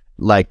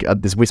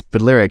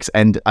lyrics.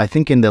 And I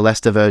think in the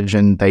Leicester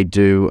version, they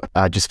do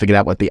just figured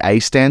out what the A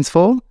stands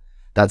for.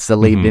 That's the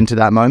lead into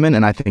that moment,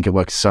 and I think it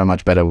works so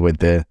much better with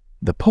the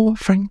poor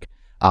Frank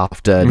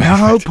after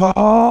no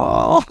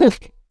Paul.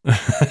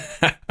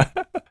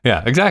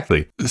 Yeah,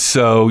 exactly.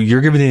 So you're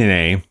giving it an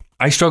A.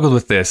 I struggled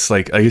with this.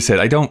 Like I said,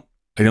 I don't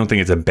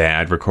think it's a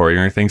bad recording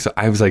or anything. So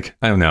I was like,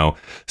 I don't know,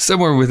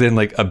 somewhere within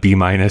like a B-,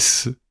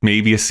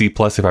 maybe a C+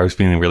 if I was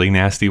feeling really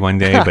nasty one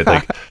day, but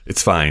like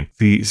it's fine.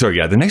 The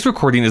next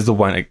recording is the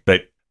one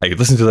that I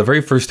listened to the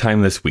very first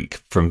time this week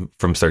from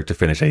start to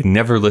finish. I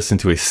never listened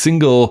to a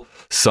single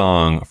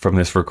song from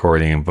this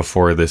recording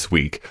before this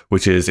week,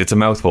 which is It's a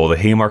Mouthful, the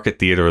Haymarket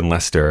Theatre in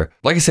Leicester.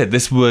 Like I said,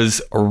 this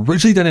was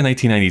originally done in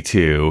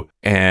 1992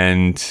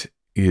 and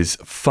is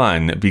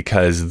fun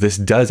because this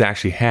does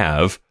actually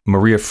have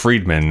Maria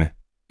Friedman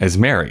as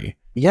Mary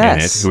in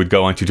it, who would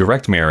go on to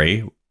direct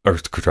Mary,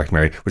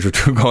 which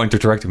would go on to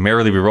direct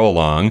Merrily We Roll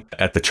Along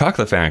at the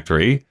Chocolate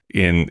Factory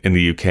in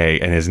the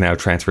UK, and has now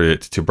transferred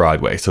it to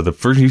Broadway. So the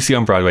version you see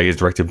on Broadway is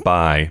directed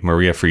by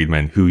Maria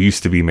Friedman, who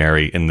used to be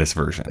Mary in this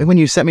version. When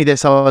you sent me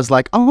this, I was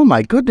like, oh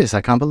my goodness,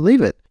 I can't believe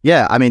it.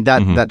 Yeah, I mean,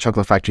 that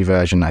Chocolate Factory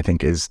version, I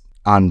think, is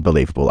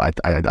unbelievable. I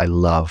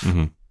love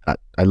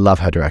I love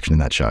her direction in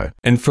that show.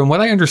 And from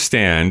what I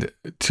understand,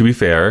 to be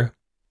fair,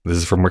 this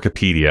is from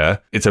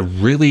Wikipedia, it's a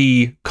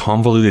really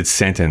convoluted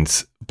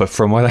sentence, but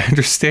from what I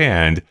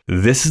understand,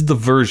 this is the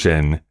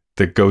version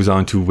that goes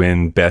on to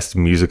win Best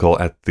Musical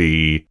at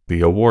the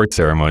award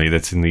ceremony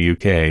that's in the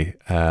UK.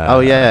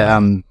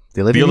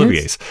 The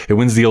Oliviers? It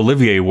wins the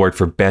Olivier Award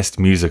for Best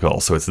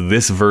Musical. So it's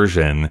this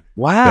version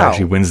that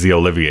actually wins the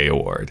Olivier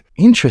Award.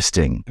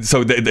 Interesting.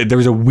 So there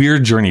was a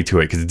weird journey to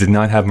it because it did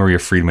not have Maria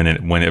Friedman in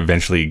it when it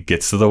eventually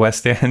gets to the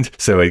West End.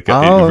 So it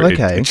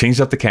changed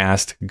up the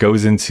cast, it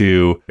was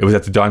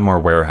at the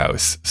Donmar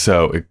Warehouse.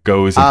 So it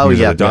goes into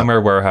the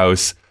Donmar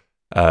Warehouse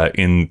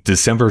in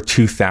December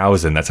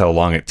 2000. That's how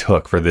long it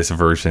took for this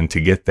version to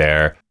get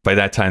there. By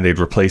that time, they'd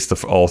replaced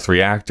all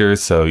three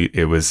actors. So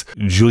it was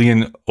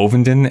Julian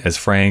Ovenden as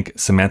Frank,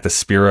 Samantha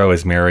Spiro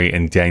as Mary,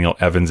 and Daniel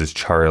Evans as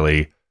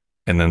Charlie.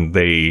 And then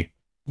they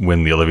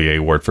win the Olivier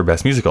Award for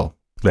Best Musical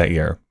that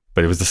year.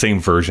 But it was the same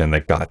version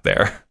that got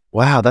there.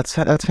 Wow, that's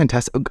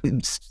fantastic.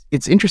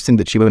 It's interesting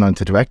that she went on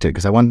to direct it,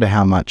 because I wonder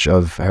how much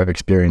of her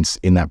experience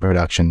in that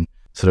production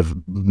sort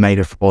of made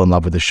her fall in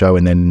love with the show.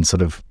 And then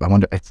I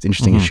wonder, it's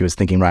interesting if she was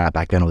thinking right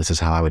back then, this is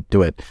how I would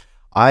do it.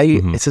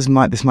 This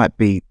might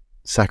be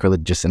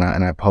sacrilegious, and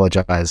I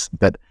apologize,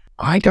 but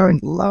I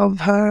don't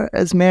love her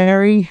as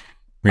Mary.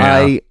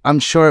 Yeah. I'm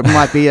sure it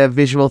might be a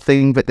visual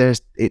thing, but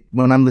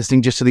when I'm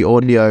listening just to the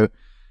audio,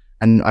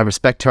 and I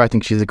respect her, I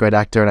think she's a great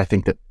actor, and I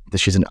think that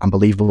she's an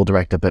unbelievable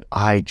director, but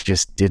I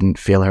just didn't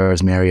feel her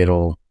as Mary at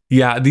all.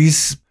 Yeah,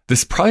 this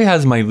probably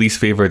has my least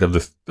favorite of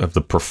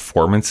the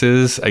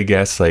performances, I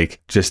guess,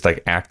 just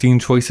acting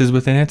choices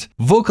within it.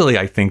 Vocally,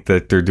 I think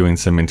that they're doing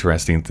some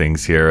interesting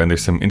things here, and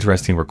there's some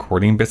interesting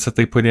recording bits that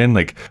they put in.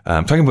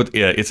 I'm talking about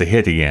It's a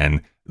Hit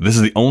again. this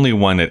is the only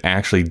one that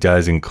actually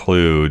does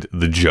include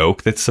the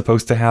joke that's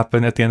supposed to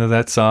happen at the end of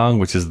that song,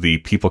 which is the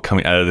people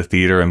coming out of the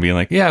theater and being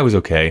like, yeah, it was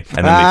okay.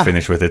 And then they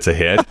finish with it's a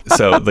hit.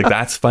 So like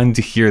that's fun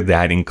to hear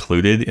that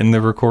included in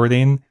the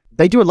recording.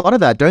 They do a lot of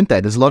that, don't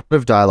they? There's a lot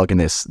of dialogue in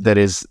this that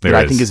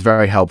I think is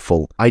very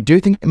helpful. I do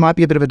think it might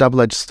be a bit of a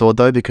double-edged sword,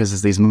 though, because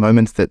there's these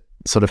moments that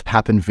sort of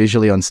happen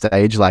visually on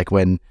stage, like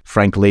when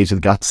Frank leaves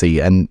with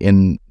Gussie, and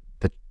in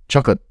the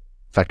Chocolate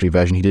Factory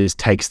version, he just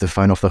takes the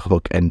phone off the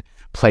hook and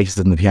places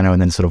it on the piano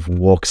and then sort of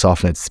walks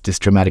off, and it's this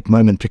dramatic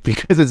moment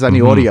because it's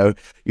only audio.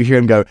 You hear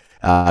him go,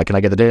 can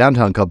I get the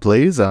Downtown Club,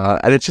 please?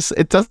 And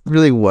it doesn't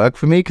really work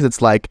for me because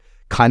it's like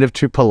kind of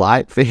too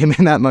polite for him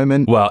in that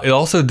moment. Well, it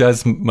also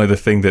does the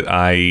thing that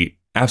I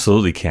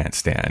absolutely can't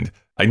stand.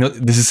 I know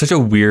this is such a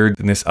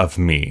weirdness of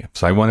me,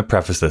 so I want to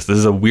preface this. This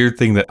is a weird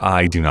thing that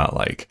I do not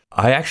like.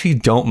 I actually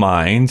don't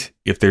mind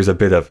if there's a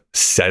bit of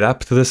setup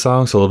to the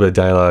song, so a little bit of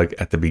dialogue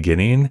at the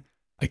beginning.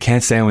 I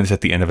can't stand when it's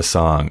at the end of a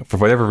song. For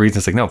whatever reason,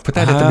 it's like, no, put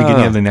that at the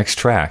beginning of the next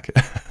track.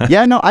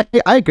 Yeah, no, I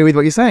agree with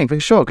what you're saying, for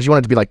sure, because you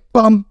want it to be like,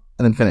 bum,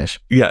 and then finish.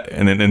 Yeah,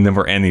 and then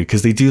we're ending,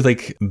 because they do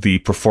like the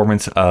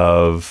performance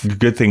of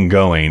Good Thing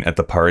Going at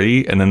the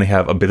party, and then they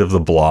have a bit of the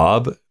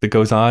Blob that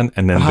goes on,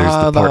 and then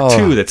there's the part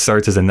 2 that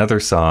starts as another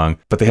song,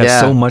 but they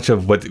have so much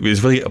of what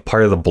is really a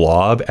part of the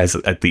Blob as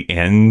at the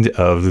end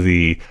of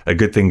the A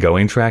Good Thing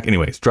Going track.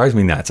 Anyways, drives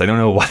me nuts. I don't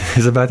know what it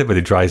is about it, but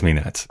it drives me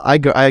nuts. I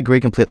agree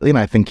completely, and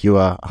I think you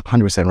are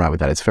 100% right with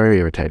that. It's very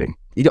irritating.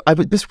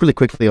 Just really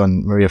quickly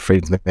on Maria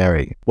Friedman's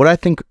Mary, what I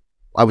think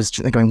I was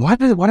going, why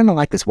don't I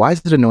like this? Why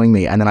is it annoying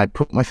me? And then I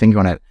put my finger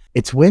on it.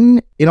 It's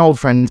when in Old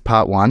Friends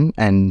Part 1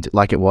 and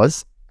Like It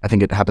Was, I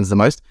think it happens the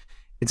most.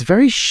 It's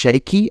very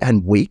shaky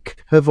and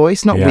weak, her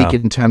voice. Not weak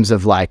in terms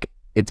of like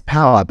its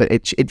power, but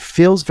it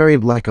feels very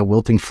like a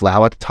wilting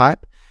flower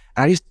type.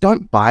 And I just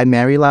don't buy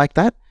Mary like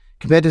that.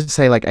 Compared to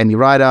say like Amy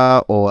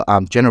Ryder or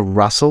Jenna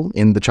Russell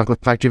in the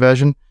Chocolate Factory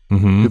version,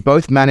 who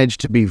both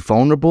managed to be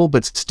vulnerable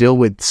but still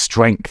with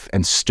strength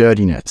and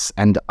sturdiness.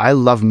 And I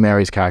love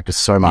Mary's character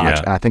so much.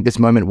 And I think this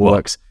moment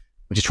works,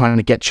 which is trying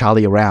to get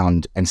Charlie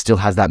around and still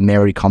has that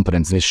Mary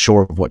confidence and is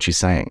sure of what she's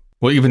saying.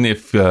 Well, even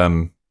if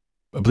I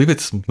believe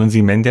it's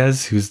Lindsay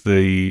Mendez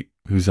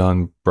who's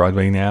on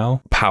Broadway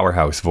now,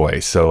 powerhouse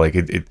voice. So like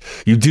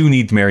you do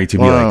need Mary to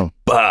be like,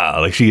 bah,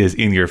 like she is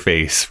in your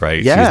face,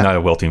 right? Yeah. She's not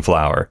a wilting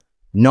flower.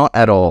 Not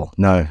at all.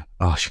 No.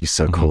 Oh, she's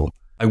so cool.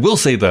 I will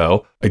say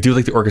though, I do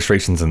like the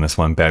orchestrations in this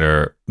one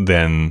better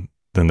than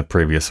the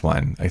previous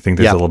one. I think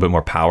there's a little bit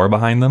more power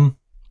behind them.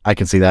 I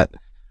can see that.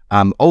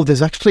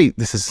 There's actually,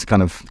 this is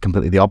kind of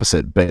completely the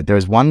opposite, but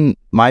there's one,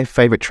 my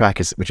favorite track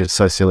which is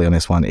so silly on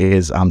this one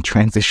is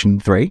Transition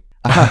 3.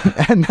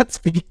 And that's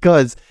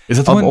because is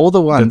it the one all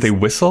the ones that they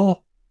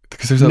whistle?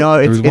 Because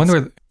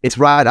it's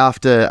right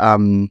after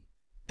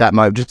that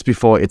moment, just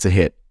before it's a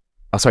hit.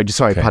 Oh,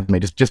 pardon me.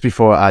 Just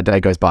before Day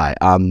Goes By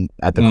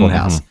at the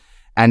courthouse.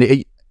 And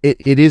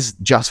it is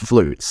just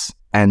flutes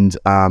and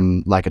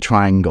like a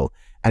triangle.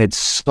 And it's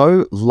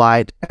so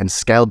light and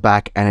scaled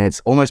back, and it's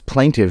almost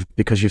plaintive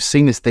because you've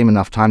seen this theme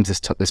enough times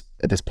at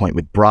this point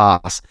with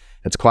brass.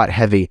 It's quite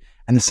heavy.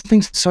 And there's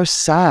something so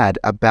sad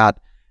about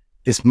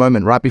this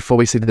moment right before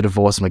we see the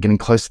divorce and we're getting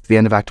close to the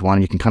end of Act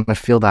 1. You can kind of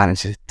feel that. And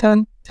it's just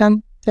dun,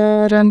 dun,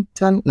 dun, dun,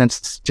 dun. And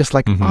it's just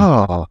like,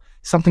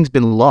 something's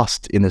been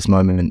lost in this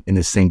moment, in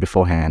this scene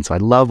beforehand. So I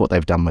love what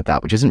they've done with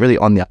that, which isn't really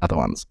on the other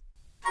ones.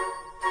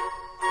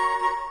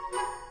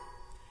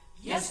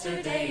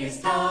 Yesterday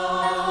is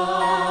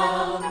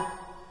done.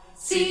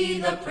 See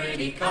the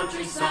pretty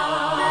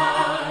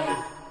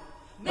countryside.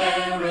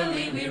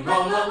 Merrily we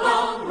roll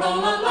along,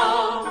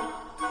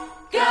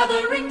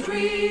 gathering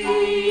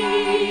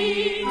dreams.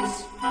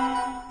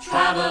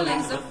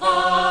 Traveling's the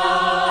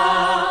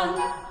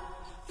fun,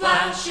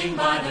 flashing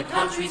by the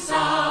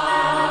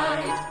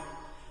countryside.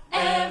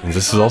 And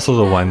this is also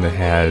the one that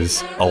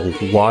has a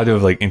lot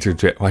of like I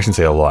shouldn't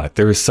say a lot.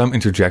 There is some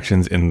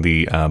interjections in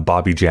the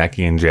Bobby,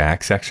 Jackie, and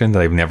Jack section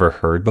that I've never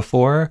heard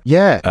before.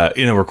 Yeah.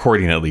 In a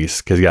recording at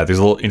least. Because there's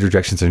little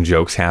interjections and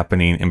jokes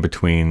happening in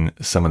between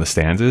some of the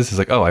stanzas. It's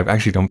like, I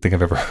actually don't think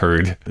I've ever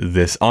heard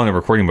this on a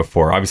recording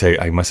before. Obviously,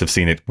 I must have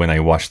seen it when I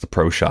watched the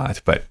pro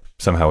shot, but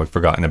somehow I've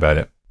forgotten about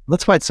it.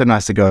 That's why it's so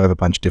nice to go over a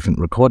bunch of different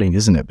recordings,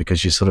 isn't it?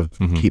 Because you sort of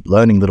keep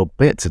learning little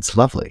bits. It's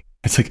lovely.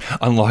 It's like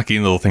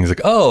unlocking little things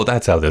like,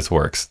 that's how this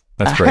works.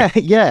 That's great.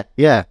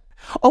 Yeah.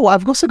 Oh,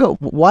 I've also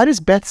got, why does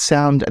Beth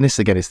sound, and this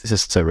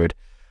is so rude,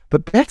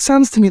 but Beth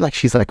sounds to me like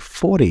she's like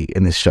 40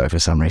 in this show for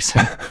some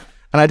reason.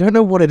 And I don't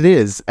know what it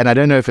is, and I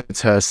don't know if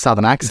it's her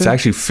southern accent. It's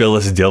actually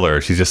Phyllis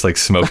Diller. She's just like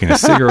smoking a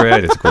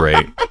cigarette. It's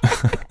great.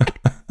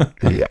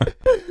 Yeah.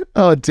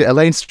 Oh,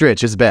 Elaine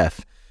Stritch is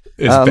Beth.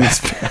 It's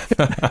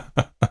Beth.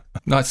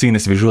 Not seeing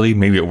this visually,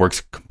 maybe it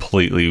works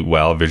completely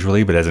well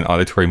visually, but as an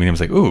auditory medium,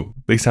 it's like, ooh,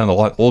 they sound a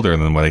lot older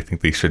than what I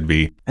think they should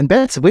be. And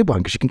Beth's a weird one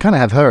because you can kind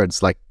of have her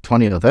it's like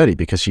 20 or 30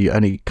 because she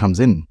only comes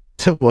in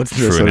towards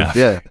the True enough.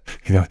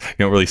 You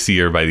don't really see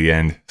her by the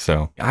end.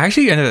 So I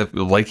actually ended up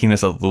liking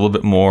this a little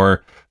bit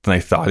more than I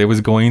thought it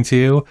was going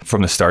to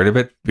from the start of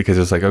it, because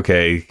it was like,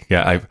 okay,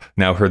 yeah, I've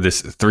now heard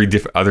this three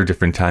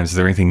different times. Is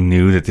there anything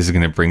new that this is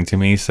going to bring to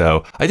me?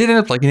 So I did end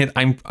up liking it.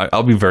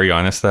 I'll be very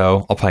honest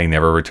though, I'll probably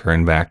never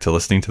return back to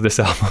listening to this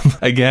album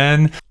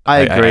again.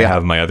 I agree. I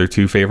have my other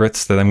two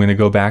favorites that I'm going to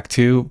go back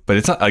to, but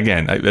it's not,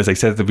 again, as I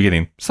said at the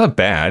beginning, it's not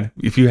bad.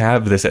 If you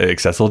have this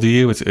accessible to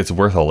you, it's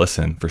worth a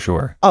listen for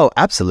sure. Oh,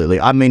 absolutely.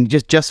 I mean,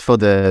 just for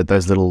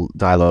those little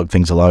dialogue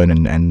things alone,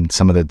 and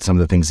some of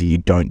the things that you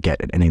don't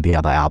get at any of the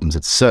other albums,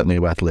 it's certainly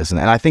worth a listen.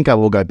 And I think I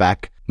will go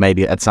back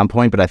maybe at some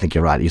point, but I think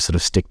you're right. You sort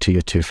of stick to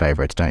your two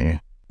favorites, don't you?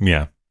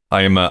 Yeah.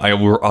 I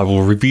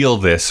will reveal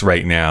this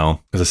right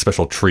now as a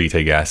special treat,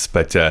 I guess.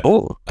 But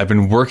I've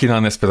been working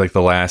on this for like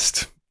the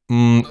last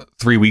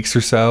 3 weeks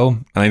or so,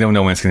 and I don't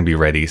know when it's going to be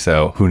ready.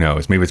 So who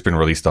knows? Maybe it's been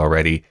released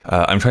already.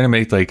 I'm trying to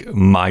make like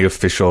my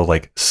official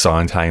like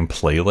Sondheim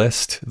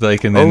playlist,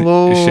 like, and then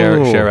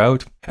share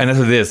out. And that's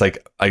what it is.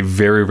 Like, I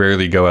very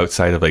rarely go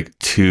outside of like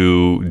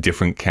 2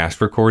 different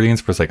cast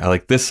recordings. Where it's like, I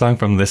like this song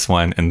from this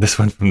one and this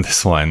one from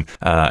this one,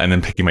 and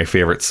then picking my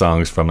favorite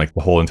songs from like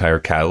the whole entire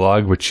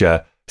catalog, which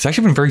it's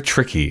actually been very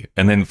tricky.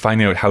 And then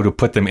finding out how to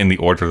put them in the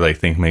order that I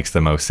think makes the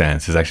most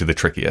sense is actually the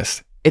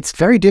trickiest. It's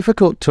very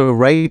difficult to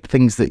rate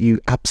things that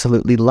you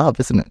absolutely love,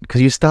 isn't it?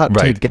 Because you start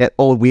to get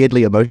all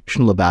weirdly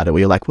emotional about it,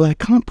 where you're like, well, I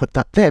can't put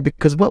that there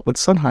because what would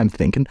Sondheim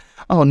think? And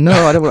oh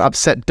no, I don't want to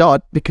upset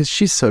Dot because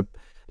she's so...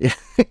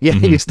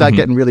 you start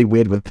getting really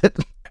weird with it.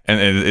 And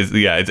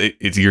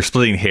it's you're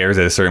splitting hairs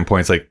at a certain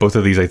point. It's like, both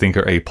of these I think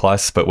are A+,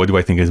 but what do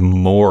I think is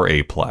more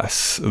A+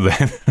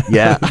 than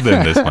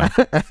this one?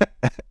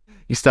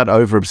 You start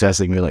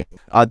over-obsessing, really.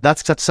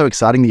 That's so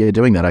exciting that you're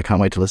doing that. I can't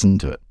wait to listen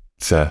to it.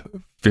 It's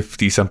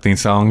 50-something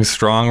songs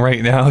strong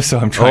right now, so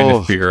I'm trying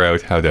to figure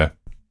out how to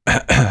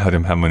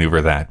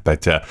maneuver that.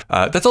 But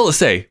that's all to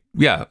say.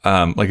 Yeah,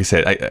 like I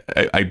said,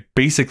 I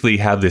basically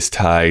have this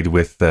tied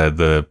with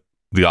the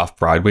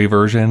off-Broadway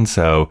version,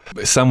 so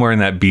somewhere in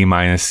that B-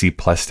 C+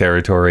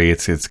 territory.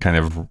 It's kind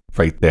of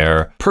right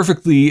there.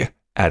 Perfectly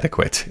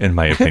adequate, in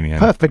my opinion.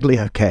 Perfectly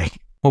okay.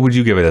 What would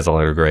you give it as a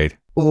letter grade?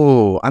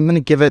 Oh, I'm going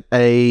to give it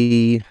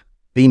a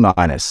B-,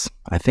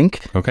 I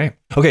think.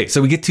 Okay,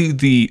 so we get to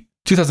the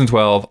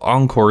 2012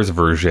 Encore's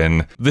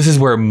version. This is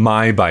where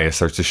my bias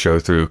starts to show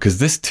through, because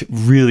this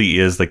really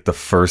is like the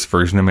first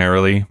version of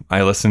Merrily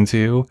I listened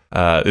to.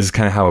 This is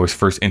kind of how I was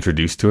first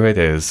introduced to it,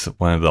 as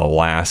one of the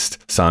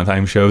last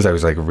Sondheim shows I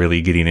was like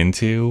really getting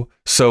into.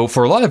 So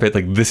for a lot of it,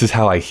 like, this is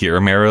how I hear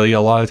Merrily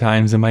a lot of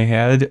times in my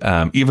head,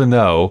 even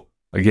though,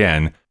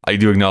 again, I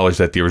do acknowledge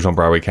that the original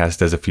Broadway cast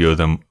does a few of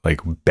them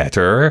like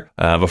better,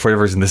 but for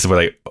whatever reason, this is what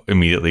I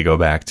immediately go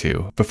back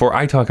to. Before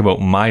I talk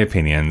about my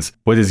opinions,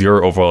 what is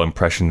your overall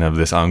impression of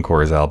this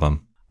Encore's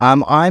album?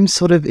 I'm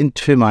sort of in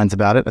two minds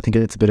about it. I think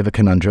it's a bit of a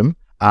conundrum.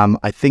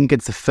 I think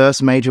it's the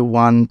first major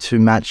one to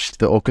match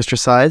the orchestra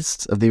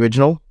size of the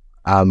original,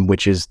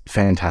 which is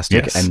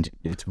fantastic. Yes. And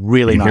it's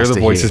really nice to hear. You hear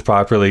the voices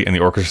properly, and the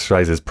orchestra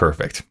size is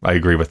perfect. I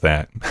agree with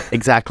that.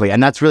 Exactly.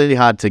 And that's really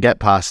hard to get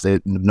past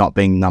it not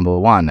being number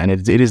one. And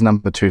it is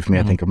number two for me,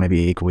 I think, or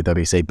maybe equal with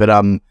OBC. But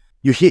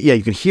you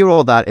can hear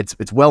all that.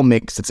 It's well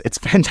mixed. It's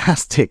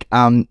fantastic.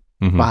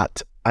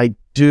 But I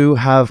do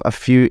have a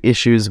few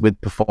issues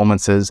with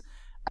performances,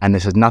 and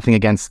this is nothing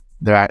against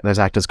those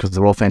actors, because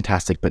they're all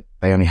fantastic, but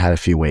they only had a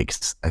few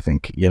weeks, I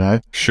think, you know?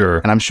 Sure.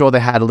 And I'm sure they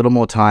had a little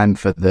more time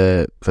for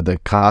the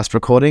cast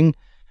recording,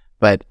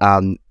 but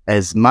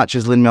as much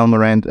as Lin-Manuel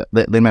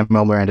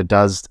Miranda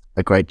does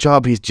a great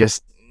job, he's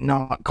just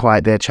not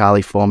quite there,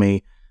 Charlie, for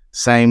me.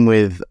 Same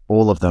with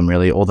all of them,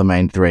 really, all the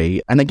main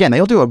three. And again, they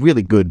all do a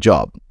really good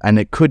job, and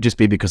it could just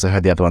be because I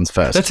heard the other ones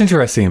first. That's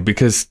interesting,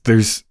 because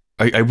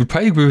I would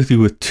probably agree with you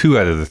with 2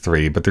 out of the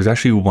 3, but there's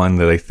actually one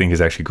that I think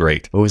is actually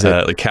great. What was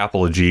it? Like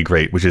capital G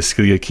great, which is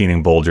Scelia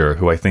Keenan-Bolger,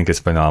 who I think is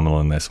phenomenal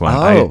in this one. Oh.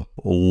 I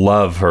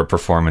love her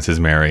performance as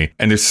Mary.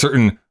 And there's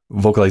certain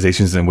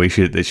vocalizations and ways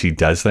that she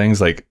does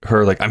things, like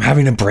her, like, I'm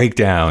having a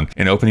breakdown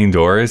in Opening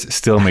Doors,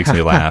 still makes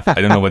me laugh.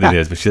 I don't know what it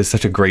is, but she does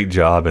such a great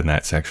job in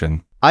that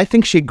section. I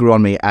think she grew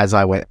on me as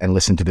I went and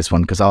listened to this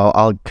one, because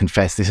I'll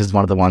confess, this is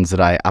one of the ones that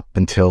I, up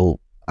until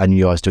I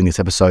knew I was doing this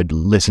episode,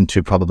 listened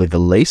to probably the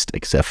least,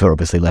 except for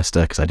obviously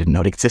Lester, because I didn't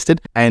know it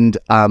existed. And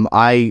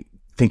I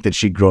think that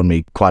she grew on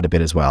me quite a bit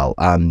as well.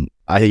 I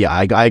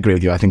agree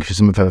with you. I think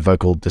some of her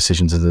vocal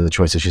decisions and the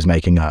choices she's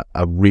making are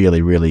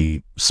really,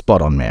 really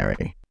spot on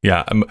Mary.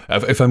 Yeah,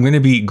 if I'm going to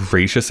be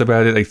gracious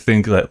about it, I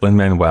think that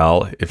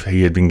Lin-Manuel, if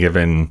he had been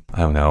given,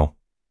 I don't know,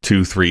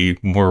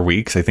 2-3 more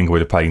weeks, I think would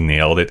have probably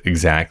nailed it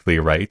exactly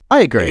right. I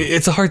agree.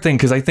 It's a hard thing,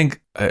 because I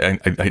think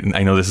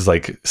I know this is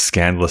like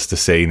scandalous to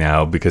say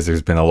now, because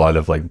there's been a lot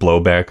of like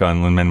blowback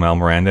on Lin-Manuel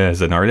Miranda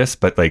as an artist,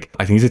 but like,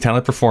 I think he's a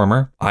talented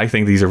performer. I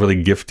think he's a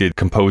really gifted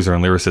composer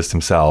and lyricist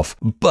himself.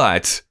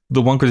 But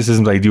the one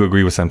criticism that I do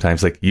agree with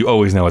sometimes, like, you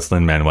always know it's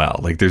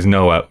Lin-Manuel. Like, there's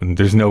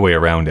no way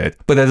around it.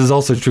 But that is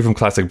also true from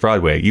classic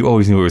Broadway. You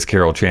always knew it was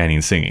Carol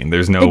Channing singing.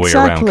 There's no way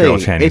around Carol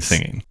Channing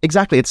singing.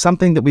 Exactly. It's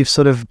something that we've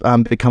sort of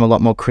become a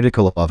lot more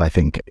critical of, I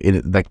think,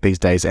 like these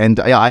days. And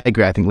yeah, I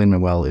agree. I think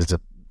Lin-Manuel is a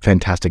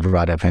fantastic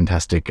writer,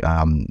 fantastic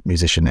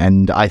musician.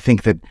 And I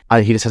think that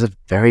he just has a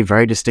very,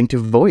 very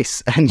distinctive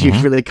voice, and you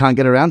really can't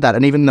get around that.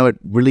 And even though it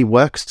really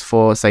works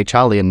for, say,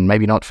 Charlie, and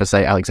maybe not for,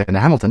 say, Alexander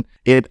Hamilton,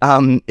 it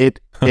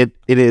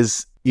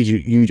is,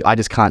 I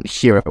just can't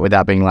hear it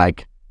without being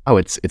like, oh,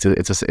 it's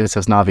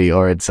Snavi,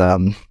 or it's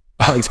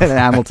Alexander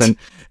Hamilton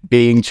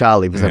being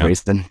Charlie for some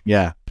reason.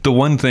 Yeah. The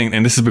one thing,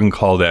 and this has been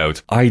called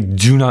out, I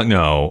do not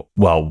know,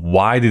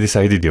 why they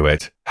decided to do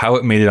it, how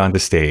it made it onto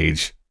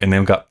stage, and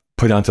then got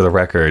put onto the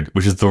record,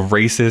 which is the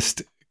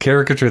racist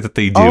caricature that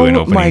they do in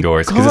Opening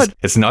Doors. Because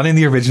it's not in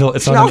the original,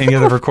 it's not on any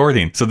other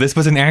recording. So this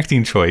was an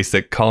acting choice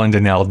that Colin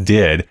Donnell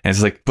did. And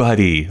it's like,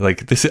 buddy,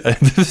 like this is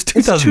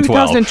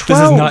 2012. This is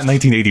not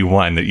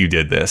 1981 that you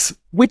did this.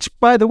 Which,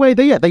 by the way,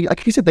 they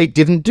like you said, they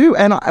didn't do.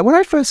 And when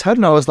I first heard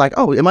it, I was like,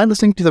 oh, am I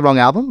listening to the wrong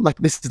album? Like,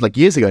 this is like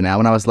years ago now.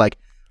 And I was like,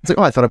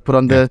 oh, I thought I put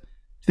on the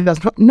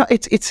 2012. No,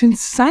 it's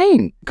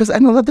insane.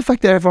 And I love the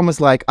fact that everyone was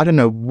like, I don't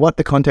know what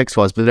the context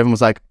was, but everyone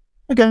was like,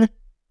 okay,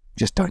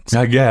 just don't.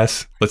 I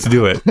guess. Let's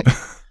do it.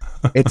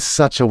 It's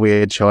such a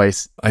weird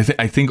choice. I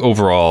think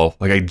overall,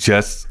 like I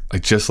just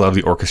love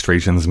the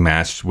orchestrations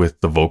matched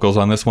with the vocals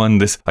on this one.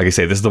 This, like I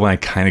say, this is the one I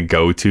kind of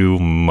go to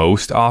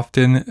most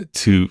often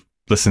to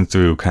listen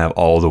through kind of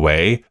all the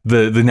way.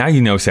 The Now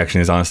You Know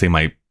section is honestly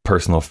my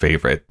personal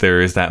favorite.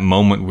 There is that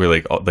moment where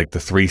like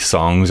the three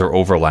songs are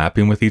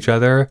overlapping with each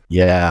other.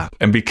 Yeah.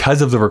 And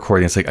because of the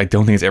recording, it's like I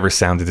don't think it's ever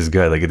sounded as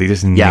good. Like they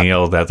just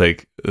nailed that,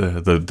 like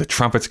the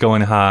trumpets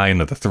going high and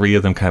the three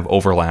of them kind of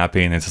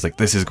overlapping. And it's just like,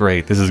 this is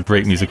great. This is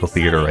great musical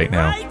theater right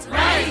now.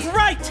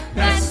 Right.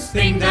 Best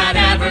thing that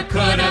ever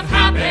could have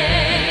happened.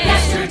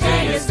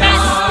 Yesterday is gone.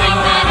 Best thing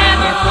that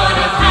ever could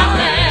have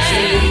happened.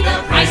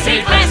 I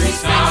say best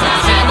things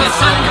that's in the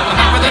sun. You'll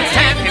have the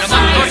 10 in a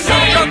month or so.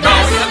 You'll go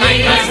to the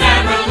main best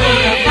ever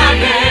would have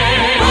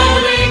happened.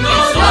 Rolling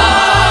those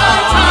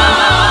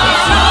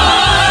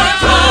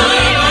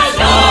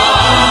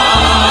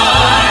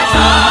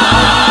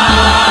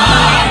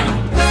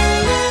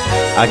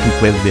I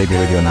completely agree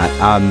with you on that.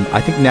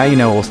 I think Now You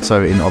Know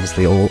also in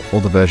obviously all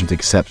the versions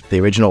except the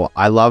original.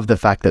 I love the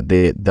fact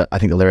that I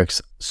think the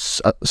lyrics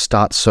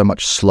start so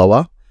much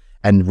slower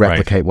and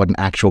replicate what an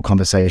actual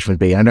conversation would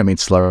be. And I don't mean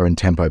slower in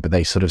tempo, but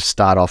they sort of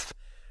start off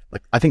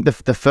like, I think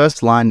the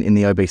first line in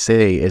the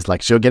OBC is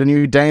like, she'll get a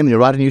new dame, you'll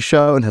write a new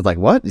show, and it's like,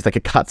 what? It's like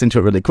it cuts into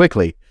it really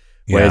quickly.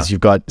 Whereas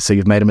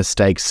you've made a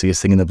mistake, so you're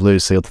singing the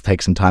blues, so you'll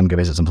take some time to go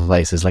visit some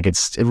places. Like it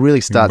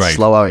really starts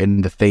slower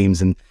in the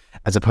themes, and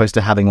as opposed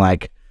to having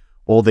like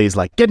all these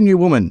like, get a new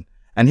woman,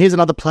 and here's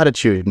another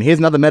platitude, and here's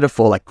another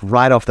metaphor, like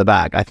right off the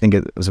back. I think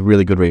it was a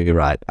really good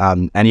rewrite.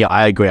 And yeah,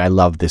 I agree. I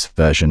love this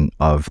version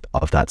of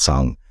that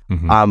song.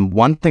 Mm-hmm.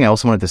 One thing I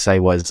also wanted to say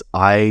was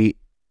I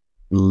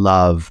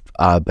love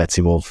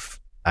Betsy Wolfe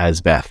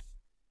as Beth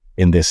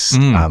in this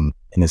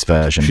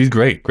version. She's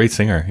great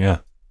singer. Yeah.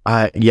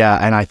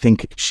 And I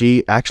think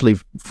she actually,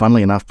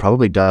 funnily enough,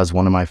 probably does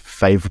one of my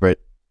favorite.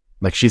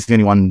 Like, she's the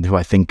only one who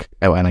I think,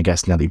 and I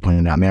guess now that you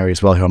pointed out Mary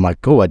as well, who I'm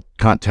like, oh, I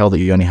can't tell that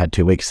you only had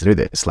 2 weeks to do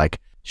this. Like,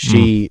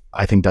 she,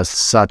 I think, does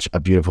such a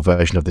beautiful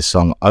version of this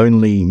song,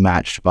 only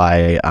matched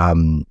by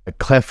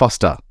Claire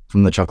Foster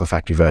from the Chocolate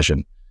Factory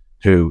version,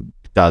 who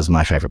does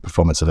my favorite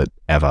performance of it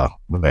ever,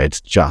 where it's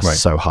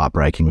just so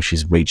heartbreaking, where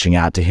she's reaching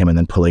out to him and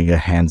then pulling her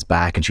hands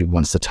back, and she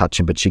wants to touch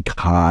him, but she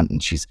can't,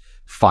 and she's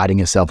fighting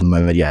herself in the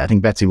moment. Yeah, I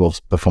think Betsy Wolfe's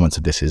performance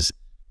of this is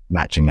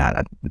matching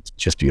that. It's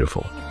just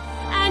beautiful.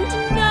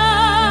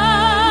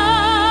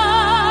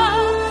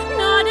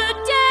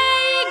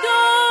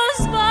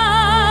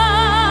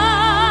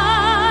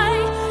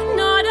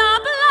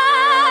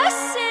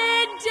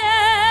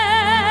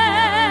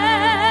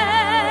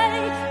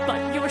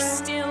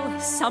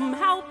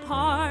 Somehow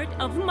part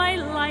of my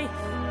life,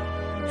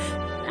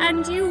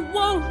 and you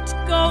won't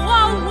go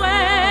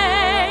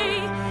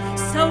away,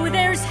 so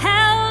there's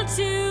hell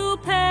to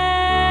pay.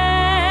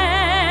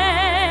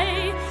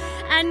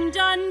 And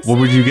what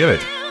would you give it?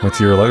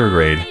 What's your letter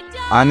grade?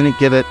 I'm going to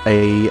give it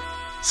a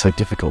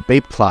difficult B+,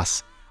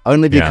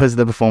 only because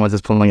the performance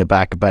is pulling it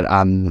back. But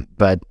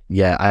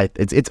yeah,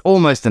 it's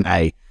almost an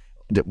A.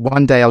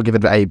 One day I'll give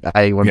it A,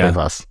 one B+.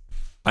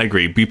 I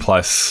agree. B+,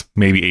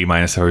 maybe A-.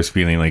 I was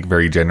feeling like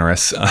very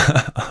generous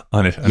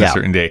on a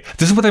certain day.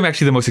 This is what I'm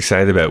actually the most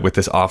excited about with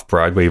this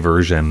off-Broadway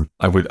version.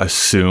 I would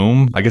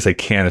assume, I guess I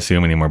can't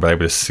assume anymore, but I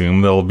would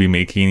assume they'll be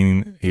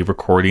making a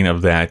recording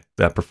of that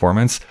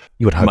performance.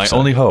 You would hope My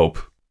only hope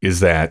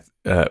is that,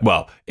 I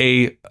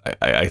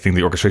think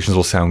the orchestrations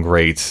will sound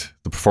great.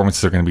 The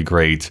performances are going to be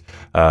great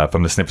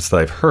from the snippets that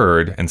I've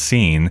heard and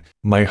seen.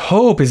 My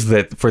hope is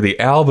that for the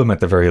album,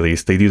 at the very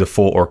least, they do the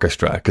full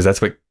orchestra, because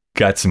that's what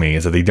guts me,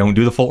 is that they don't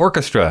do the full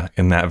orchestra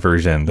in that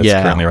version that's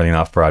currently running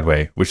off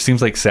Broadway, which seems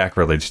like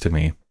sacrilege to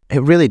me.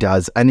 It really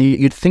does. And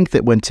you'd think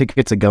that when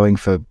tickets are going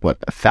for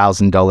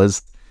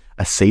 $1,000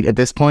 a seat at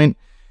this point,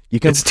 you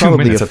can it's 2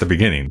 minutes at the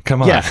beginning.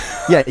 Come on.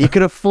 Yeah, you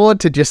could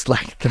afford to just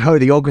like throw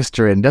the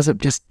orchestra in.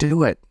 Doesn't just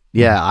do it.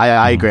 Yeah,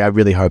 I agree. I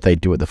really hope they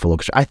do it the full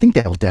orchestra. I think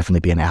there'll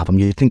definitely be an album.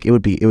 You'd think it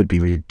would be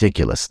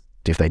ridiculous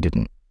if they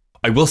didn't.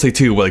 I will say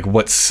too, like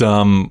what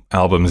some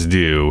albums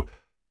do,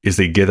 is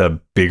they get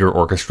a bigger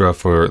orchestra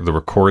for the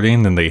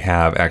recording than they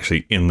have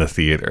actually in the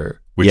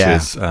theater, which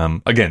is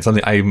again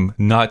something I'm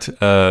not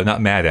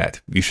mad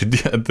at. You should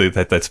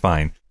that's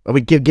fine.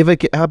 We give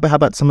how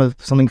about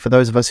something for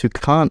those of us who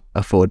can't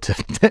afford to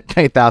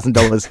pay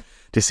 $1,000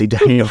 to see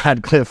Daniel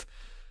Radcliffe?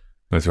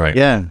 That's right.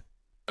 Yeah.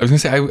 I was going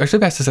to say, I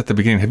should have asked this at the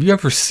beginning. Have you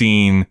ever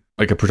seen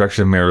like a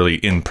production of Merrily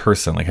in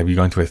person? Like, have you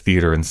gone to a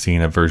theater and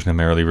seen a version of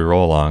Merrily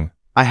re-roll along?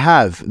 I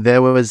have.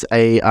 There was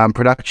a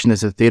production.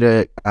 There's a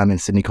theater in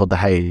Sydney called The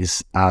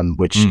Haze,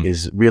 which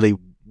is really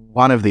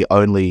one of the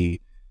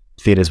only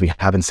theaters we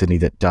have in Sydney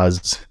that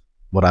does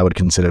what I would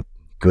consider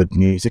good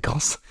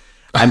musicals.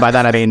 And by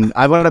that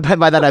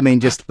I mean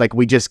just like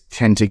we just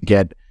tend to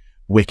get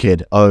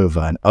Wicked over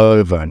and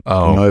over and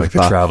over. Like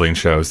the traveling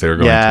shows they were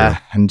going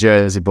to. And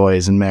Jersey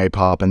Boys and Mary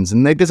Poppins,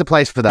 and there's a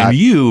place for that. And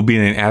you,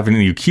 being an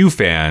Avenue Q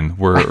fan,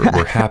 were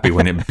happy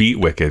when it beat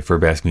Wicked for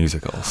Best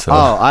Musical. So.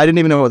 Oh, I didn't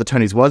even know what the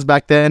Tonys was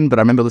back then, but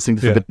I remember listening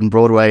to Forbidden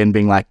Broadway and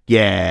being like,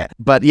 yeah.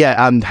 But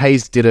yeah,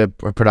 Hayes did a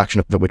production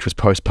of it which was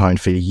postponed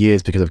for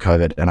years because of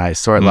COVID, and I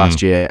saw it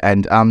last year.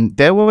 And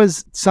there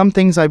was some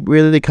things I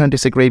really kind of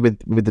disagreed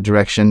with the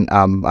direction.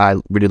 I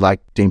really like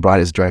Dean Bright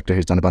as a director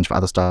who's done a bunch of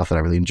other stuff that I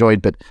really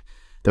enjoyed, but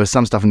there was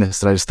some stuff in this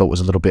that I just thought was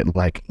a little bit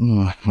like,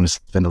 I want to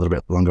spend a little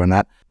bit longer on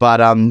that.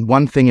 But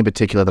one thing in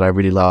particular that I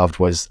really loved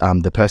was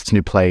the person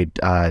who played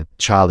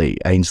Charlie,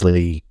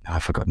 Ainsley,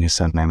 I've forgotten his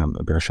surname,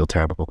 I feel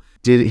terrible.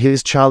 Did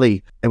his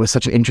Charlie, it was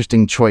such an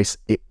interesting choice.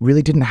 It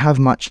really didn't have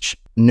much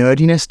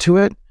nerdiness to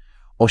it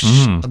or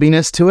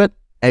shabbiness to it.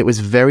 It was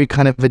very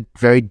kind of a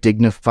very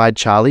dignified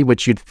Charlie,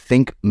 which you'd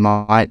think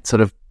might sort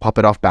of pop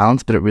it off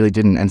balance, but it really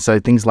didn't. And so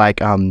things like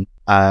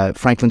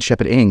Franklin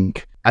Shepherd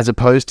Inc., as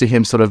opposed to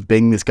him sort of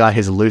being this guy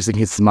who's losing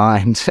his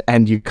mind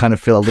and you kind of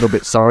feel a little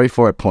bit sorry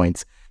for at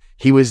points,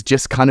 he was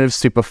just kind of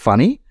super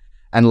funny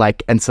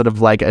and sort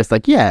of like, it's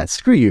like, yeah,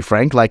 screw you,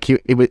 Frank. Like he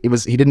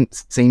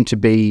didn't seem to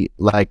be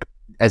like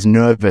as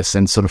nervous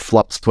and sort of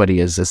flop sweaty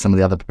as some of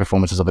the other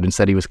performances of it.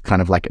 Instead, he was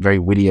kind of like very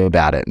witty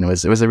about it. And it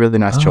was a really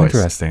nice choice.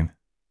 Interesting.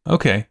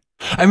 Okay.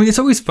 I mean, it's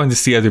always fun to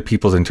see other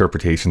people's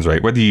interpretations,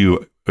 right? Whether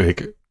you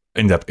like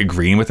end up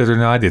agreeing with it or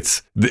not,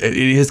 it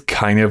is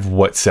kind of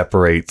what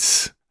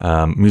separates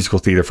musical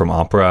theater from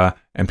opera,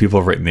 and people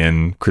have written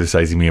in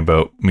criticizing me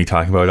about me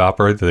talking about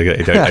opera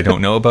that I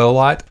don't know about a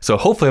lot. So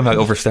hopefully I'm not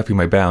overstepping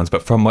my bounds,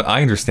 but from what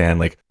I understand,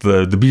 like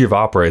the beauty of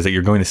opera is that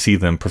you're going to see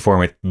them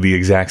perform it the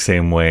exact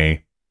same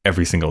way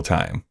every single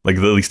time, like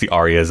at least the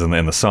arias and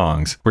the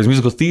songs. Whereas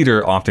musical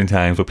theater,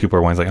 oftentimes what people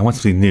are wanting is like, I want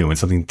something new and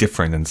something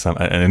different and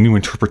a new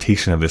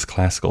interpretation of this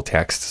classical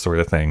text sort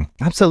of thing.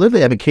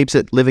 Absolutely. I mean, it keeps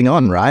it living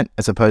on, right?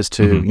 As opposed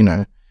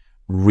to,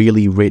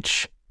 really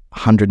rich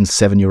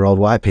 107-year-old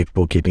white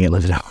people keeping it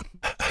living on.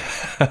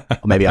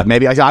 maybe I'm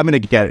going to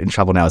get in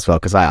trouble now as well,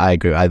 because I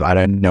agree. I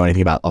don't know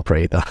anything about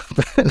opera either.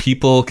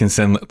 People can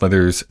send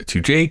letters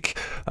to Jake.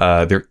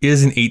 There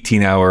is an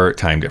 18-hour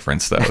time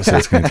difference, though, so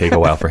it's going to take a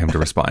while for him to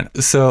respond.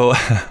 So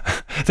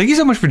thank you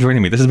so much for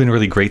joining me. This has been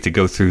really great to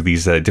go through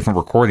these different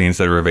recordings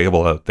that are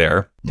available out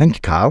there. Thank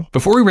you, Kyle.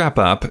 Before we wrap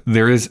up,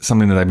 there is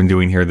something that I've been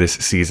doing here this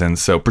season.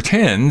 So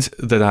pretend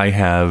that I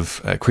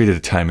have created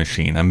a time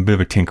machine. I'm a bit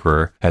of a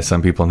tinkerer, as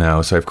some people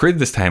know. So I've created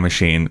this time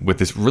machine with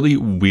this really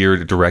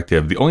weird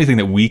directive. The only thing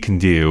that we can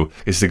do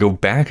is to go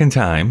back in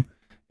time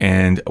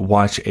and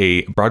watch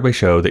a Broadway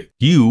show that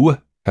you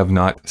have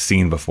not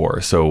seen before.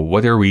 So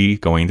what are we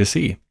going to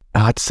see?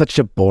 It's such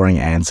a boring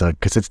answer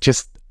because it's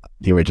just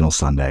the original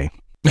Sunday.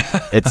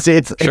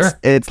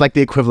 It's like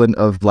the equivalent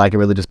of like a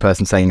religious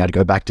person saying I'd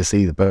go back to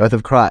see the birth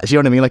of Christ. You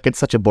know what I mean? Like it's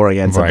such a boring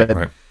answer.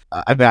 Right.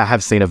 I mean, I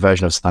have seen a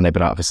version of Sunday,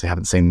 but I obviously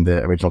haven't seen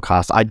the original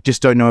cast. I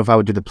just don't know if I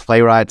would do the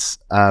playwrights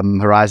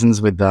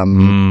Horizons with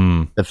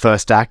the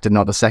first act and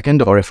not the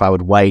second, or if I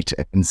would wait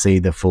and see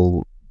the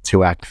full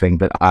 2-act thing.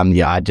 But I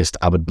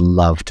would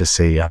love to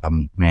see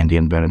Mandy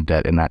and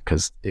Bernadette in that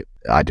because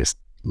I just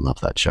love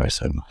that show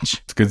so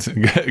much. It's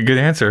good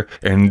answer,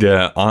 and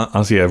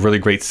honestly a really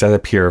great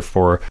setup here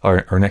for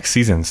our next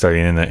season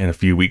starting in a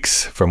few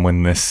weeks from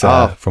when this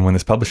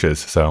publishes.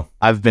 So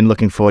I've been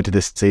looking forward to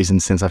this season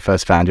since I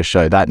first found your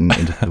show, that and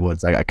Into the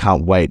Woods. I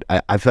can't wait.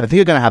 I think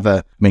you're going to have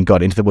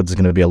Into the Woods is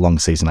going to be a long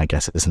season, I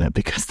guess, isn't it?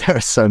 Because there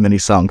are so many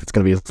songs. It's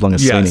going to be as long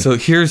as Sweeney. So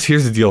here's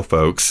the deal,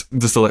 folks,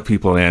 just to let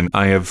people in.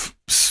 I have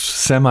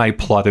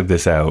semi-plotted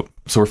this out.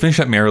 So we're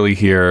finishing up Merrily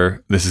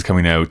here. This is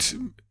coming out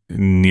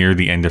near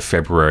the end of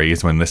February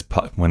is when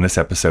this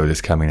episode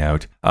is coming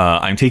out.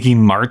 I'm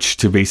taking March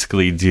to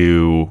basically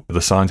do the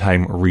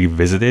Sondheim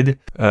Revisited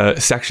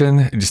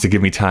section, just to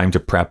give me time to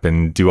prep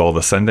and do all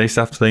the Sunday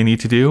stuff that I need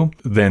to do.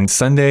 Then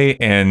Sunday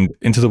and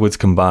Into the Woods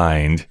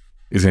combined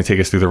is going to take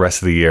us through the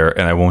rest of the year,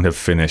 and I won't have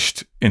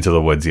finished Into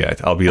the Woods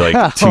yet. I'll be like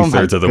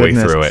 2/3 of the way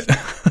through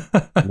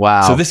it.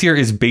 Wow. So this year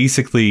is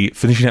basically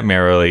finishing up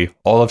Merrily,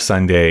 all of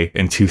Sunday,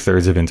 and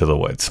 2/3 of Into the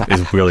Woods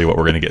is really what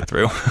we're going to get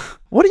through.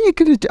 What are you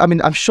going to do? I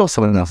mean, I'm sure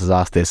someone else has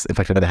asked this. In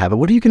fact, I know they have. But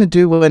what are you going to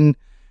do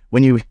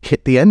when you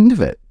hit the end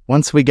of it?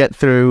 Once we get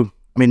through,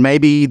 I mean,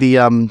 maybe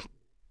the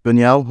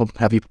Buñuel, or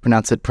have you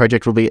pronounced it,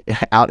 project will be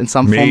out in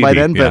some form by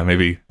then. But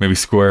maybe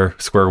Square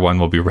One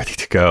will be ready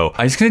to go.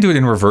 I'm just going to do it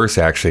in reverse,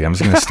 actually. I'm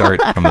just going to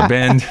start from the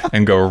bend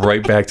and go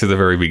right back to the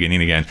very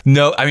beginning again.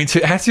 No, I mean,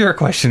 to answer your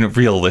question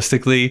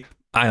realistically,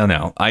 I don't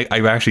know.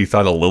 I've actually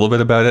thought a little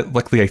bit about it.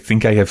 Luckily, I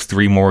think I have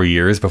 3 more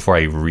years before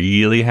I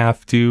really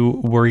have to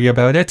worry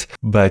about it.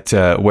 But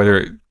whether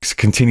it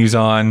continues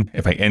on,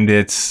 if I end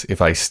it,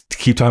 if I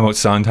keep talking about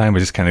Sondheim, I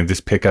just kind of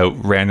just pick out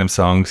random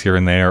songs here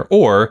and there,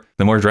 or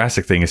the more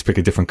drastic thing is pick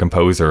a different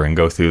composer and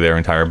go through their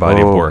entire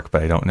body of work.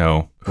 But I don't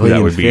know who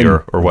that would be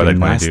or what I'd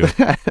want to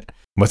do.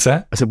 What's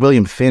that? I said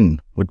William Finn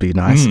would be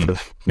nice for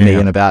me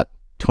and about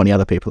 20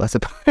 other people, I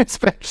suppose.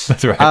 That's right.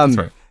 That's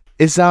right.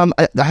 I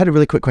had a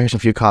really quick question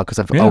for you, Carl, because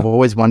I've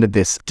always wondered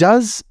this.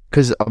 Because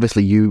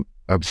obviously you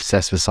are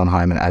obsessed with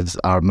Sondheim, and as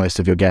are most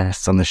of your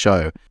guests on the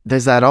show,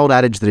 there's that old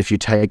adage that if you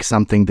take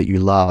something that you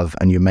love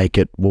and you make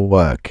it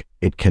work,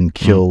 it can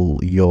kill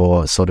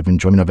your sort of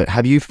enjoyment of it.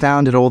 Have you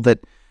found at all that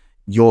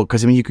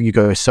because I mean, you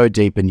go so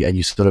deep and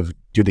you sort of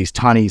do these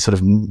tiny sort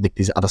of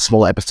these other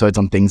smaller episodes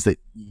on things that,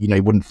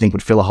 you wouldn't think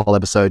would fill a whole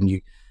episode, and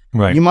you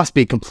must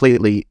be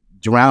completely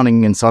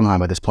drowning in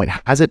Sondheim at this point.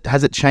 Has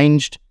it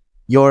changed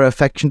your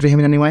affection for him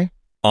in any way?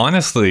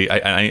 Honestly,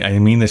 I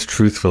mean this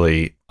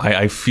truthfully.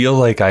 I feel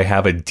like I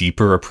have a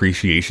deeper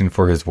appreciation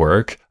for his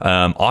work.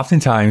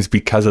 Oftentimes,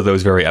 because of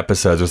those very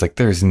episodes, I was like,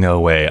 there's no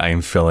way I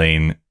am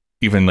filling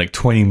even like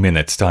 20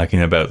 minutes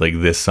talking about like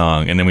this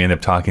song, and then we end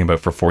up talking about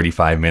it for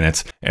 45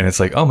 minutes, and it's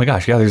like, oh my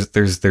gosh, yeah,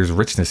 there's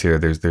richness here,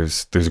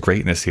 there's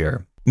greatness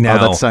here. Now,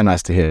 that's so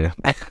nice to hear.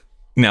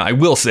 Now, I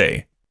will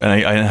say, and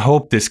I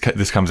hope this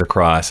comes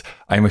across,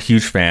 I'm a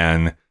huge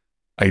fan.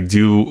 I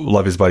do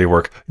love his body of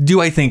work.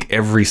 Do I think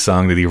every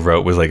song that he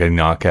wrote was like a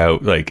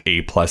knockout, like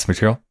A+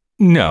 material?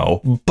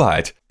 No,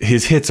 but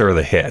his hits are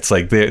the hits.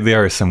 Like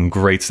there are some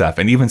great stuff,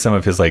 and even some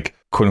of his like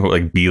quote unquote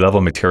like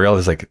B-level material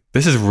is like,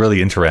 this is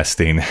really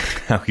interesting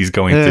how he's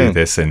going through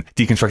this and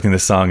deconstructing the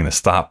song and the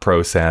stop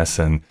process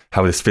and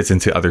how this fits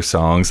into other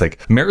songs.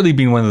 Like Merrily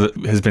being one of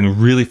has been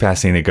really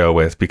fascinating to go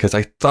with, because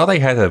I thought I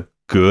had a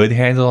good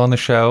handle on the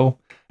show.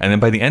 And then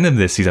by the end of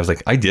this season, I was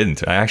like, I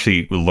didn't. I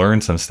actually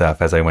learned some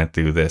stuff as I went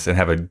through this and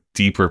have a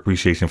deeper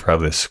appreciation for how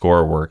this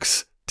score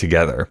works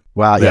together.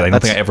 Wow. I don't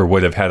think I ever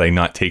would have had I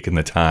not taken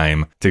the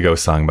time to go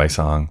song by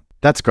song.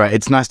 That's great.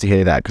 It's nice to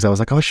hear that, because I was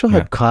like, I sure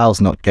hope Kyle's